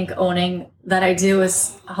 but I think owning that I do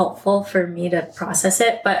is helpful for me to process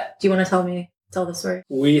it. But do you want to tell the story?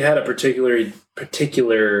 We had a particularly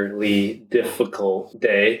difficult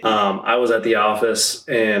day. I was at the office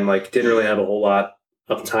and like didn't really have a whole lot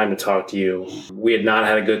of time to talk to you. We had not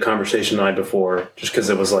had a good conversation the night before just because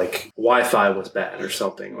it was like Wi-Fi was bad or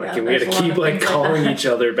something. Like, and we had to keep like calling each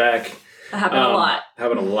other back. That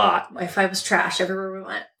happened a lot. Wi-Fi was trash everywhere we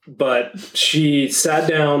went. But she sat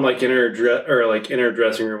down like in her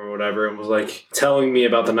dressing room or whatever and was like telling me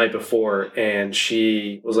about the night before. And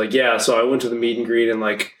she was like, yeah, so I went to the meet and greet and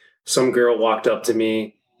like some girl walked up to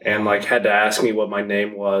me and like had to ask me what my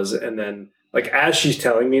name was. And then like as she's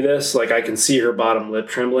telling me this, like I can see her bottom lip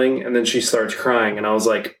trembling and then she starts crying. And I was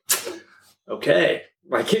like, okay,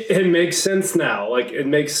 like it makes sense now. Like it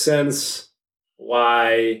makes sense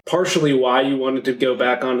partially why you wanted to go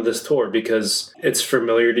back onto this tour, because it's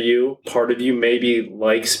familiar to you. Part of you maybe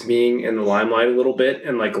likes being in the limelight a little bit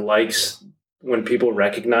and like likes when people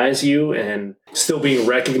recognize you and still being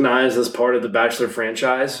recognized as part of the Bachelor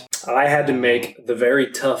franchise. I had to make the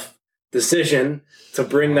very tough decision to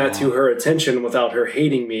bring that to her attention without her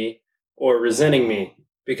hating me or resenting me,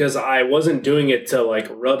 because I wasn't doing it to like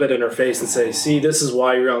rub it in her face and say, see, this is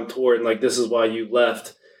why you're on tour and like this is why you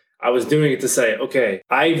left. I was doing it to say, okay,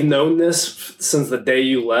 I've known this since the day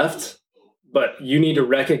you left, but you need to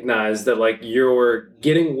recognize that like you're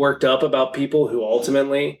getting worked up about people who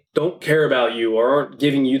ultimately don't care about you or aren't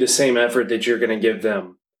giving you the same effort that you're going to give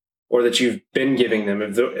them or that you've been giving them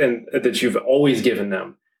and that you've always given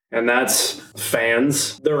them. And that's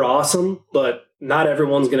fans. They're awesome, but not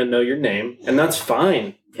everyone's going to know your name, and that's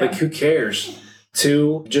fine. Yeah. Like, who cares?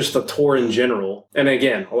 To just the tour in general. And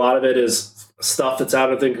again, a lot of it is stuff that's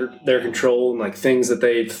out of their control and like things that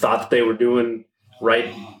they thought that they were doing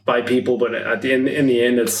right by people, but in the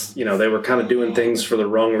end, it's, they were kind of doing things for the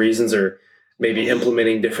wrong reasons or maybe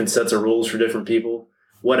implementing different sets of rules for different people,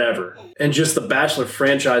 whatever. And just the Bachelor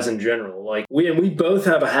franchise in general, like we both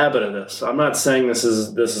have a habit of this. I'm not saying this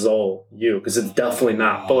is all you, because it's definitely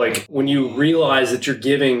not. But like when you realize that you're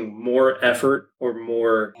giving more effort or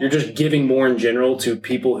more, you're just giving more in general to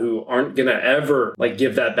people who aren't gonna ever like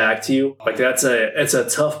give that back to you. Like it's a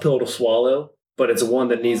tough pill to swallow, but it's one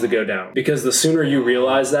that needs to go down, because the sooner you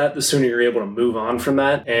realize that, the sooner you're able to move on from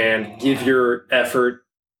that and give your effort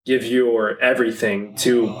give your everything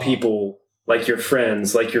to people like your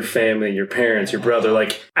friends, like your family, your parents, your brother,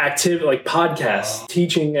 like active, like podcasts,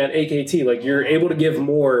 teaching at AKT, like you're able to give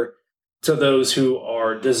more to those who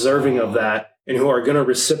are deserving of that and who are going to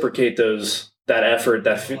reciprocate that effort,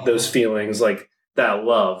 those feelings, like that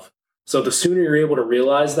love. So the sooner you're able to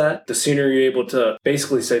realize that, the sooner you're able to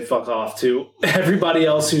basically say fuck off to everybody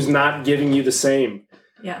else who's not giving you the same.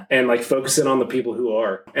 Yeah. And like focusing on the people who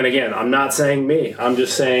are. And again, I'm not saying me. I'm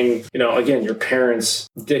just saying, again, your parents,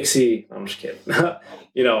 Dixie, I'm just kidding.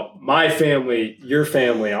 My family, your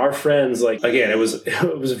family, our friends, like, again, it was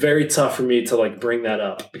very tough for me to like bring that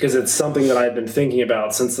up because it's something that I've been thinking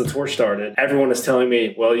about since the tour started. Everyone is telling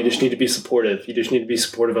me, well, you just need to be supportive. You just need to be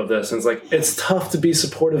supportive of this. And it's like, it's tough to be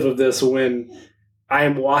supportive of this when I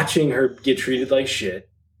am watching her get treated like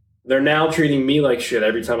shit. They're now treating me like shit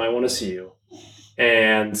every time I want to see you.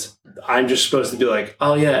 And I'm just supposed to be like,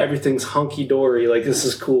 oh yeah, everything's hunky-dory. Like, this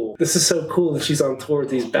is cool. This is so cool that she's on tour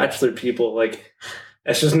with these Bachelor people. Like,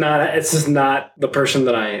 it's just not the person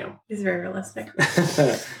that I am. He's very realistic.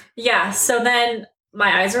 Yeah. So then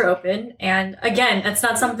my eyes are open. And again, that's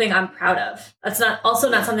not something I'm proud of. That's also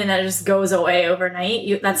not something that just goes away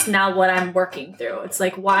overnight. That's now what I'm working through. It's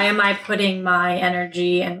like, why am I putting my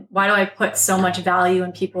energy and why do I put so much value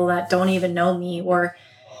in people that don't even know me or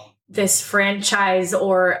this franchise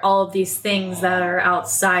or all of these things that are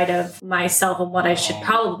outside of myself and what I should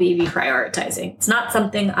probably be prioritizing. It's not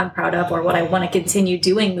something I'm proud of or what I want to continue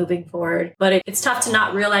doing moving forward, but it's tough to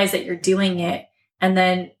not realize that you're doing it and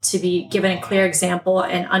then to be given a clear example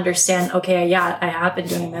and understand, okay, yeah, I have been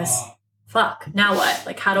doing this. Fuck, now what?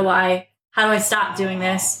 Like, how do I stop doing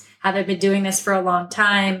this? Have I been doing this for a long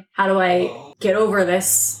time? How do I get over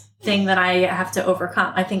this thing that I have to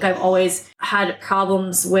overcome? I think I've always had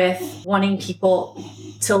problems with wanting people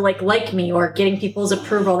to like me or getting people's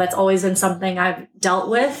approval. That's always been something I've dealt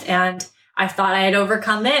with, and I thought I had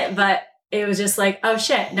overcome it, but it was just like, oh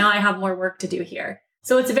shit, now I have more work to do here.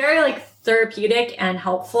 So it's very like therapeutic and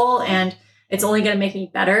helpful, and it's only going to make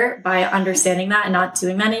me better by understanding that and not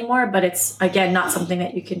doing that anymore. But it's, again, not something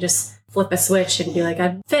that you can just flip a switch and be like,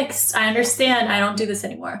 I'm fixed. I understand. I don't do this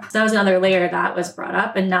anymore. So that was another layer that was brought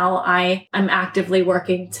up. And now I'm actively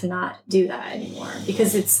working to not do that anymore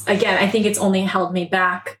because it's, again, I think it's only held me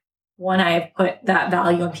back when I have put that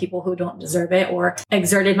value on people who don't deserve it or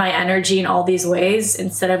exerted my energy in all these ways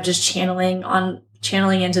instead of just channeling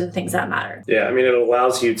into the things that matter. Yeah, I mean, it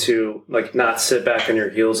allows you to like not sit back on your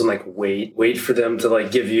heels and like wait for them to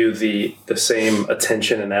like give you the same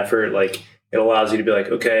attention and effort. Like, it allows you to be like,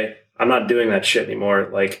 okay, I'm not doing that shit anymore.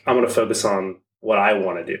 Like, I'm going to focus on what I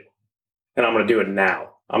want to do, and I'm going to do it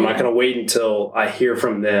now. I'm not going to wait until I hear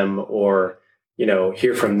from them or,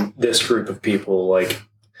 hear from this group of people. Like,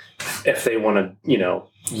 if they want to,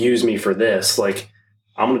 use me for this, like,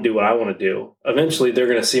 I'm going to do what I want to do. Eventually, they're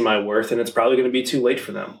going to see my worth, and it's probably going to be too late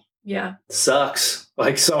for them. Yeah. Sucks.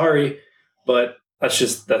 Like, sorry, but that's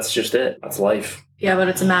just it. That's life. Yeah, but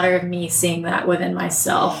it's a matter of me seeing that within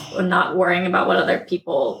myself and not worrying about what other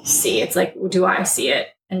people see. It's like, do I see it?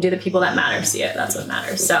 And do the people that matter see it? That's what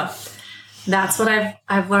matters. So that's what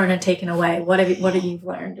I've learned and taken away. What have you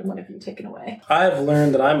learned and what have you taken away? I've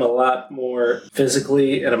learned that I'm a lot more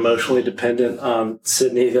physically and emotionally dependent on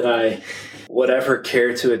Sydney than I would ever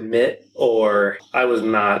care to admit, or I was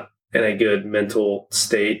not in a good mental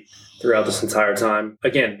state throughout this entire time.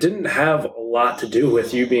 Again, didn't have a lot to do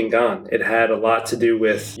with you being gone. It had a lot to do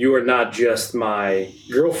with you are not just my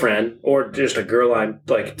girlfriend or just a girl I'm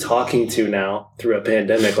like talking to now through a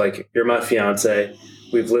pandemic. Like, you're my fiance.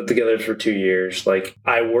 We've lived together for 2 years. Like,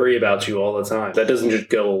 I worry about you all the time. That doesn't just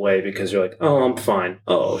go away because you're like, oh, I'm fine.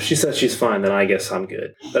 Oh, she says she's fine, then I guess I'm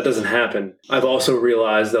good. That doesn't happen. I've also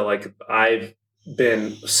realized that like I've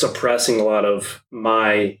been suppressing a lot of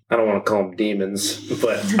my, I don't want to call them demons,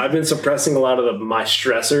 but I've been suppressing a lot of my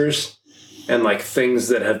stressors and like things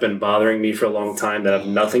that have been bothering me for a long time that have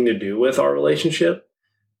nothing to do with our relationship.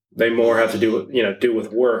 They more have to do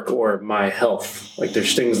with work or my health. Like,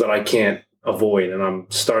 there's things that I can't avoid, and I'm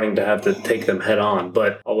starting to have to take them head on.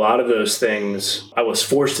 But a lot of those things I was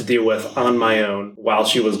forced to deal with on my own while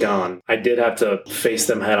she was gone. I did have to face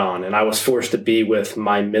them head on, and I was forced to be with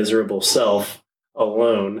my miserable self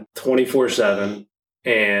alone 24/7.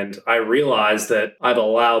 And I realized that I've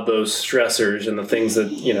allowed those stressors and the things that,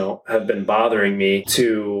 have been bothering me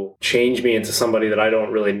to change me into somebody that I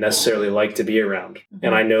don't really necessarily like to be around.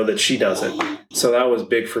 And I know that she doesn't. So that was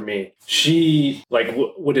big for me. She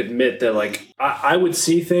would admit that like I would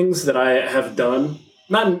see things that I have done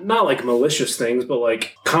not like malicious things, but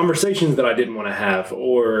like conversations that I didn't want to have,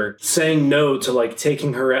 or saying no to like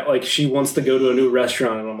taking her out, like she wants to go to a new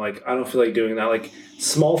restaurant and I'm like, I don't feel like doing that. Like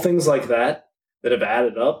small things like that have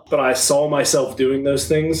added up. But I saw myself doing those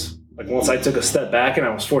things. Like once I took a step back and I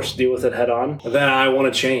was forced to deal with it head on, then I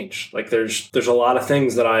want to change. Like there's a lot of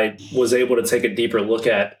things that I was able to take a deeper look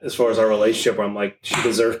at as far as our relationship, where I'm like, she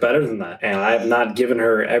deserves better than that. And I have not given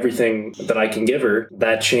her everything that I can give her.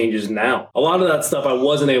 That changes now. A lot of that stuff I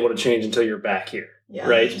wasn't able to change until you're back here. Yeah,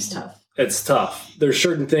 right? It's tough. It's tough. There's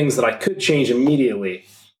certain things that I could change immediately,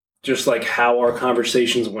 just like how our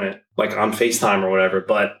conversations went, like on FaceTime or whatever.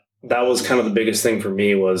 But that was kind of the biggest thing for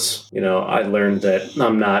me was, I learned that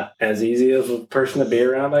I'm not as easy of a person to be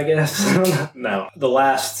around, I guess. No, the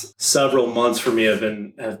last several months for me have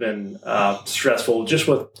been stressful, just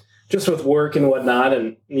with work and whatnot.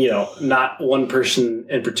 And, not one person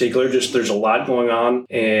in particular, just there's a lot going on.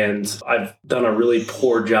 And I've done a really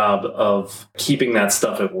poor job of keeping that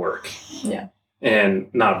stuff at work. Yeah. And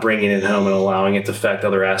not bringing it home and allowing it to affect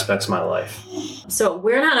other aspects of my life. So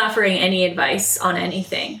we're not offering any advice on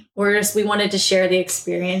anything. We wanted to share the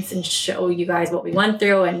experience and show you guys what we went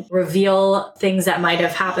through and reveal things that might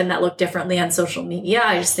have happened that look differently on social media.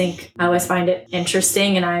 I just think I always find it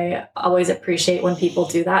interesting and I always appreciate when people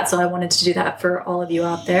do that. So I wanted to do that for all of you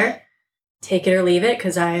out there. Take it or leave it,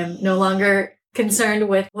 because I am no longer concerned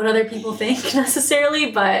with what other people think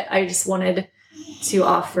necessarily, but I just wanted to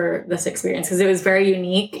offer this experience because it was very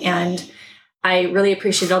unique, and I really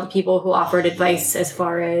appreciate all the people who offered advice as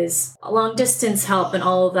far as long distance help and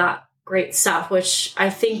all of that great stuff, which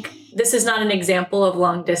I think this is not an example of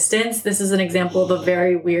long distance. This is an example of a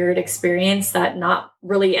very weird experience that not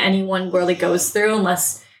really anyone really goes through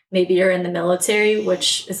unless maybe you're in the military,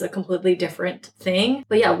 which is a completely different thing.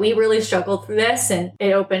 But yeah, we really struggled through this, and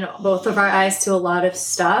it opened both of our eyes to a lot of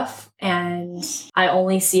stuff. And I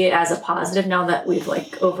only see it as a positive now that we've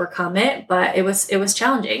overcome it. But it was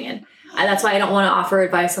challenging, and that's why I don't want to offer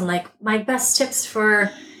advice on my best tips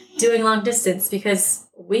for doing long distance, because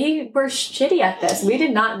we were shitty at this. We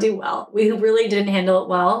did not do well. We really didn't handle it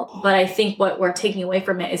well. But I think what we're taking away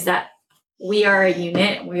from it is that we are a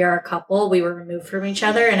unit. We are a couple. We were removed from each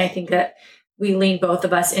other. And I think that we leaned both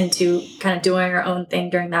of us into kind of doing our own thing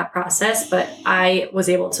during that process. But I was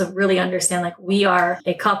able to really understand, we are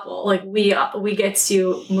a couple. We get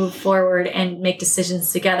to move forward and make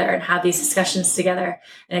decisions together and have these discussions together.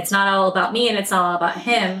 And it's not all about me and it's not all about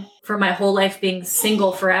him. For my whole life being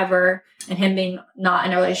single forever and him being not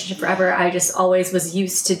in a relationship forever, I just always was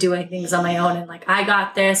used to doing things on my own. And I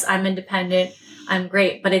got this, I'm independent, I'm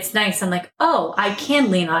great. But it's nice. I'm I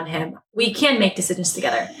can lean on him. We can make decisions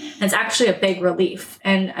together. And it's actually a big relief.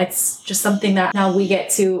 And it's just something that now we get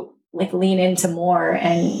to lean into more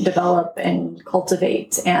and develop and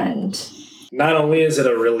cultivate. And not only is it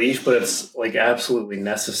a relief, but it's absolutely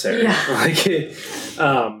necessary.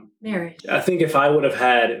 Yeah. Marriage. I think if I would have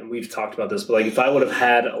had, and we've talked about this, but if I would have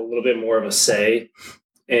had a little bit more of a say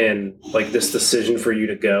in this decision for you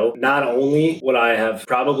to go, not only would I have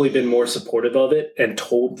probably been more supportive of it and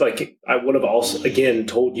told, I would have also, again,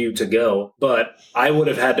 told you to go, but I would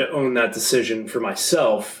have had to own that decision for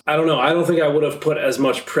myself. I don't know. I don't think I would have put as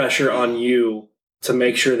much pressure on you to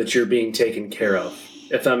make sure that you're being taken care of,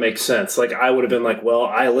 if that makes sense. I would have been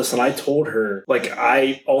I told her,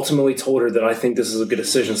 I ultimately told her that I think this is a good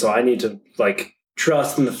decision. So I need to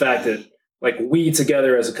trust in the fact that we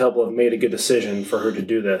together as a couple have made a good decision for her to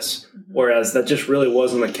do this. Mm-hmm. Whereas that just really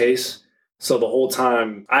wasn't the case. So the whole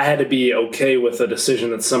time I had to be okay with a decision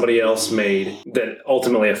that somebody else made that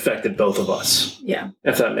ultimately affected both of us. Yeah.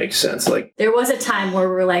 If that makes sense. There was a time where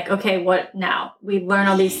we were okay, what now? We learn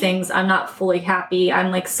all these things. I'm not fully happy.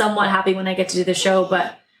 I'm somewhat happy when I get to do the show,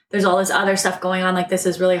 but there's all this other stuff going on. This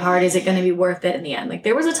is really hard. Is it going to be worth it in the end?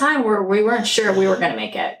 There was a time where we weren't sure we were going to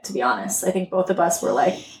make it, to be honest. I think both of us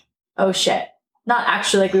were oh shit. Not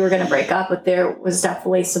actually we were going to break up, but there was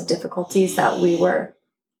definitely some difficulties that we were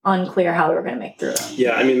unclear how we were going to make through it.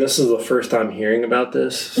 Yeah, I mean, this is the first time hearing about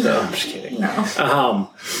this, so I'm just kidding. No.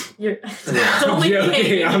 You're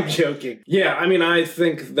I'm joking. Yeah, I mean, I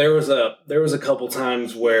think there was a couple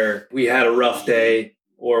times where we had a rough day,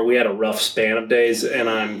 or we had a rough span of days, and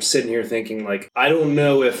I'm sitting here thinking, I don't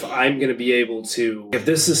know if I'm going to be able to, if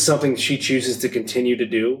this is something she chooses to continue to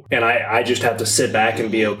do, and I just have to sit back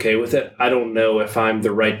and be okay with it, I don't know if I'm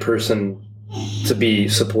the right person to be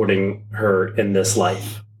supporting her in this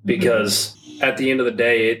life. Because at the end of the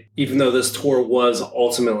day, even though this tour was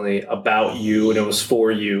ultimately about you and it was for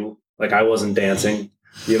you, I wasn't dancing.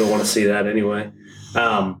 You don't want to see that anyway.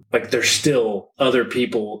 like there's still other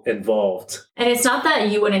people involved. And it's not that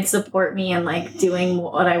you wouldn't support me in like doing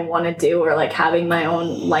what I want to do or like having my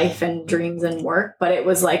own life and dreams and work, but it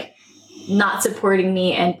was like not supporting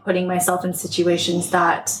me and putting myself in situations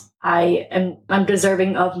that I'm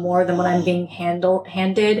deserving of more than what I'm being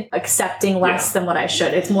handed, accepting less than what I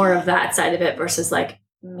should. It's more of that side of it versus like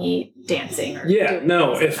me dancing. Or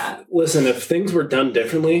if things were done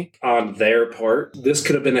differently on their part, this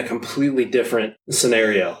could have been a completely different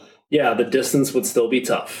scenario. Yeah, the distance would still be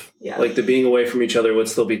tough. Yeah. Like the being away from each other would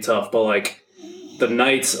still be tough. But like the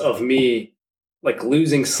nights of me like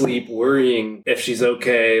losing sleep, worrying if she's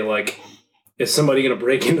okay, like is somebody going to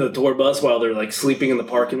break into the tour bus while they're like sleeping in the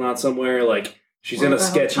parking lot somewhere? Like she's in a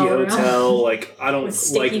sketchy hotel. Like I don't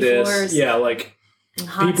like this. Floors. Yeah, like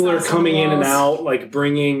people are coming in and out, like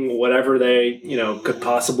bringing whatever they, could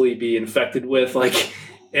possibly be infected with. Like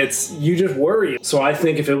you just worry. So I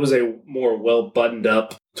think if it was a more well buttoned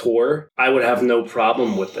up tour, I would have no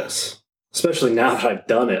problem with this, especially now that I've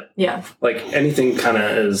done it. Yeah. Like anything kind of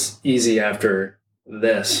is easy after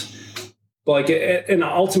this. But like, and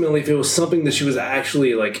ultimately, if it was something that she was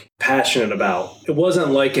actually like passionate about, it wasn't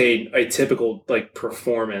like a typical like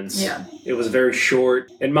performance. Yeah. It was very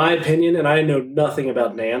short, in my opinion. And I know nothing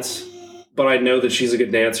about dance, but I know that she's a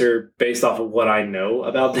good dancer based off of what I know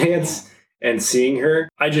about dance and seeing her.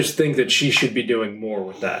 I just think that she should be doing more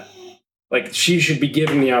with that. Like she should be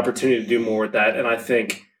given the opportunity to do more with that. And I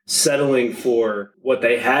think settling for what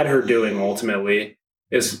they had her doing ultimately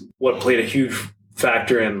is what played a huge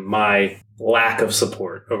factor in my lack of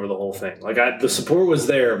support over the whole thing. Like the support was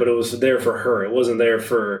there, but it was there for her. It wasn't there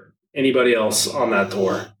for anybody else on that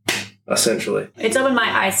tour, essentially. It's opened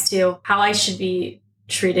my eyes to how I should be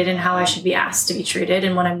treated and how I should be asked to be treated.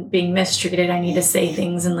 And when I'm being mistreated, I need to say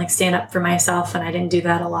things and like stand up for myself. And I didn't do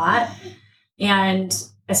that a lot. And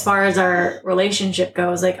as far as our relationship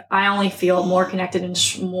goes, like I only feel more connected and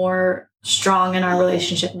more strong in our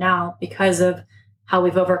relationship now because of how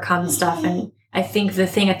we've overcome stuff. And I think the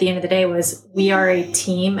thing at the end of the day was we are a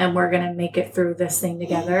team and we're going to make it through this thing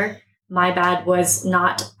together. My bad was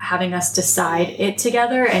not having us decide it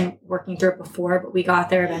together and working through it before, but we got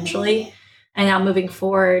there eventually. And now moving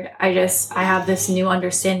forward, I have this new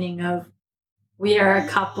understanding of we are a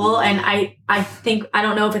couple. And I think, I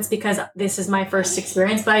don't know if it's because this is my first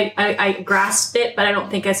experience, but I grasped it, but I don't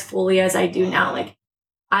think as fully as I do now. Like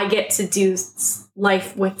I get to do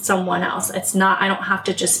life with someone else. It's not, I don't have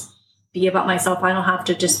to just be about myself. I don't have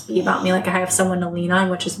to just be about me. Like I have someone to lean on,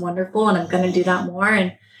 which is wonderful. And I'm going to do that more.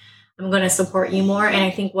 And I'm going to support you more. And I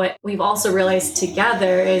think what we've also realized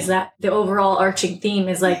together is that the overall arching theme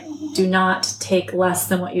is like, do not take less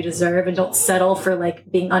than what you deserve and don't settle for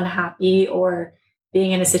like being unhappy or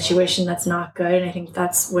being in a situation that's not good. And I think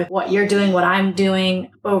that's with what you're doing, what I'm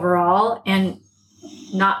doing overall, and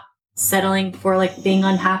not settling for like being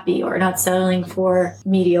unhappy or not settling for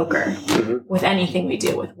mediocre with anything we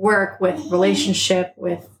do, with work, with relationship,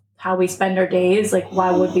 with how we spend our days. Like, why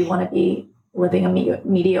would we want to be living a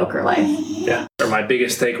mediocre life? Yeah. My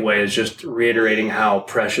biggest takeaway is just reiterating how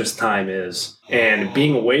precious time is, and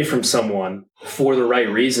being away from someone for the right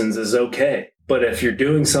reasons is okay. But if you're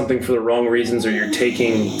doing something for the wrong reasons or you're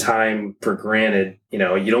taking time for granted, you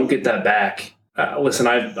don't get that back. Listen,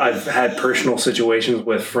 I've had personal situations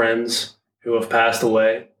with friends who have passed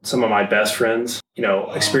away, some of my best friends,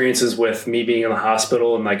 experiences with me being in the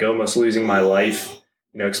hospital and like almost losing my life,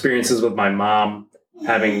 experiences with my mom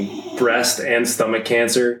having breast and stomach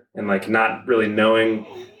cancer and like not really knowing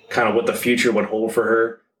kind of what the future would hold for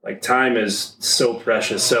her. Like time is so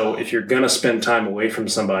precious. So if you're going to spend time away from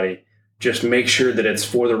somebody, just make sure that it's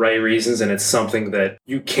for the right reasons and it's something that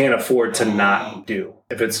you can't afford to not do.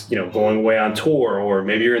 If it's, going away on tour, or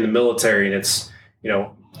maybe you're in the military and it's,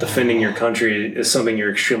 defending your country is something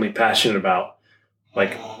you're extremely passionate about.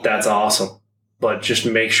 Like, that's awesome. But just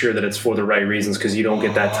make sure that it's for the right reasons, because you don't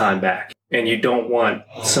get that time back. And you don't want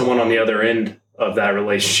someone on the other end of that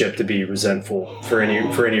relationship to be resentful for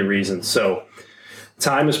any reason. So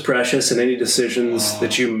time is precious, and any decisions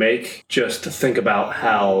that you make, just think about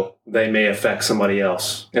how they may affect somebody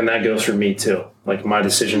else. And that goes for me too. Like my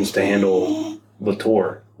decisions to handle the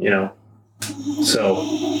tour, So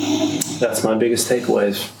that's my biggest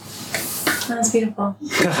takeaways. That's beautiful.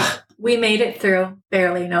 We made it through,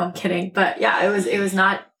 barely. No, I'm kidding. But yeah, it was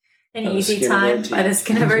not an easy time. By the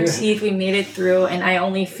skin of our teeth, we made it through, and I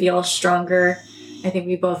only feel stronger. I think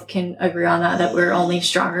we both can agree on that we're only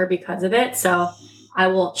stronger because of it. So I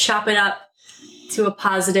will chop it up to a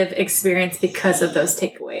positive experience because of those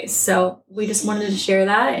takeaways. So we just wanted to share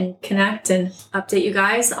that and connect and update you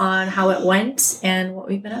guys on how it went and what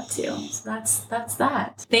we've been up to. So that's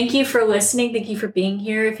that. Thank you for listening. Thank you for being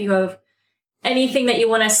here. If you have anything that you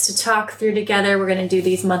want us to talk through together, we're going to do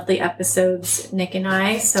these monthly episodes, Nick and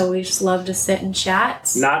I. So we just love to sit and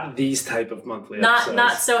chat. Not these type of monthly episodes.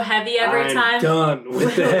 Not so heavy every time. I'm done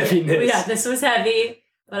with the heaviness. Yeah, this was heavy.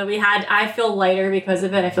 But I feel lighter because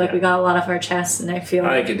of it. I feel like we got a lot off our chests, and I feel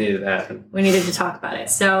like it needed to happen. We needed to talk about it.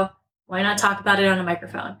 So why not talk about it on a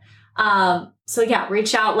microphone? So yeah,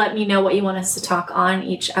 reach out. Let me know what you want us to talk on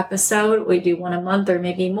each episode. We do one a month or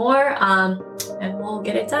maybe more, and we'll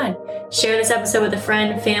get it done. Share this episode with a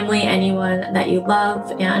friend, family, anyone that you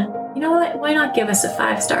love. And you know what? Why not give us a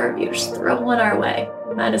 5-star review? Just throw one our way.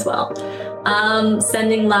 Might as well.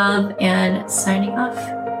 Sending love and signing off.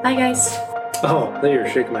 Bye, guys. Oh, there you're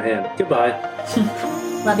shaking my hand. Goodbye.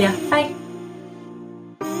 Love ya. Bye.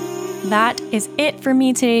 That is it for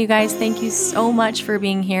me today, you guys. Thank you so much for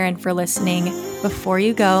being here and for listening. Before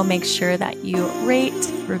you go, make sure that you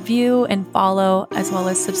rate, review, and follow, as well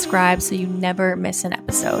as subscribe so you never miss an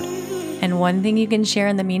episode. And one thing you can share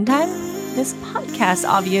in the meantime, this podcast,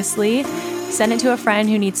 obviously. Send it to a friend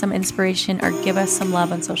who needs some inspiration, or give us some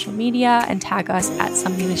love on social media and tag us at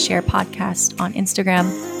Something to Share Podcast on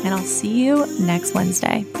Instagram. And I'll see you next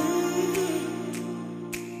Wednesday.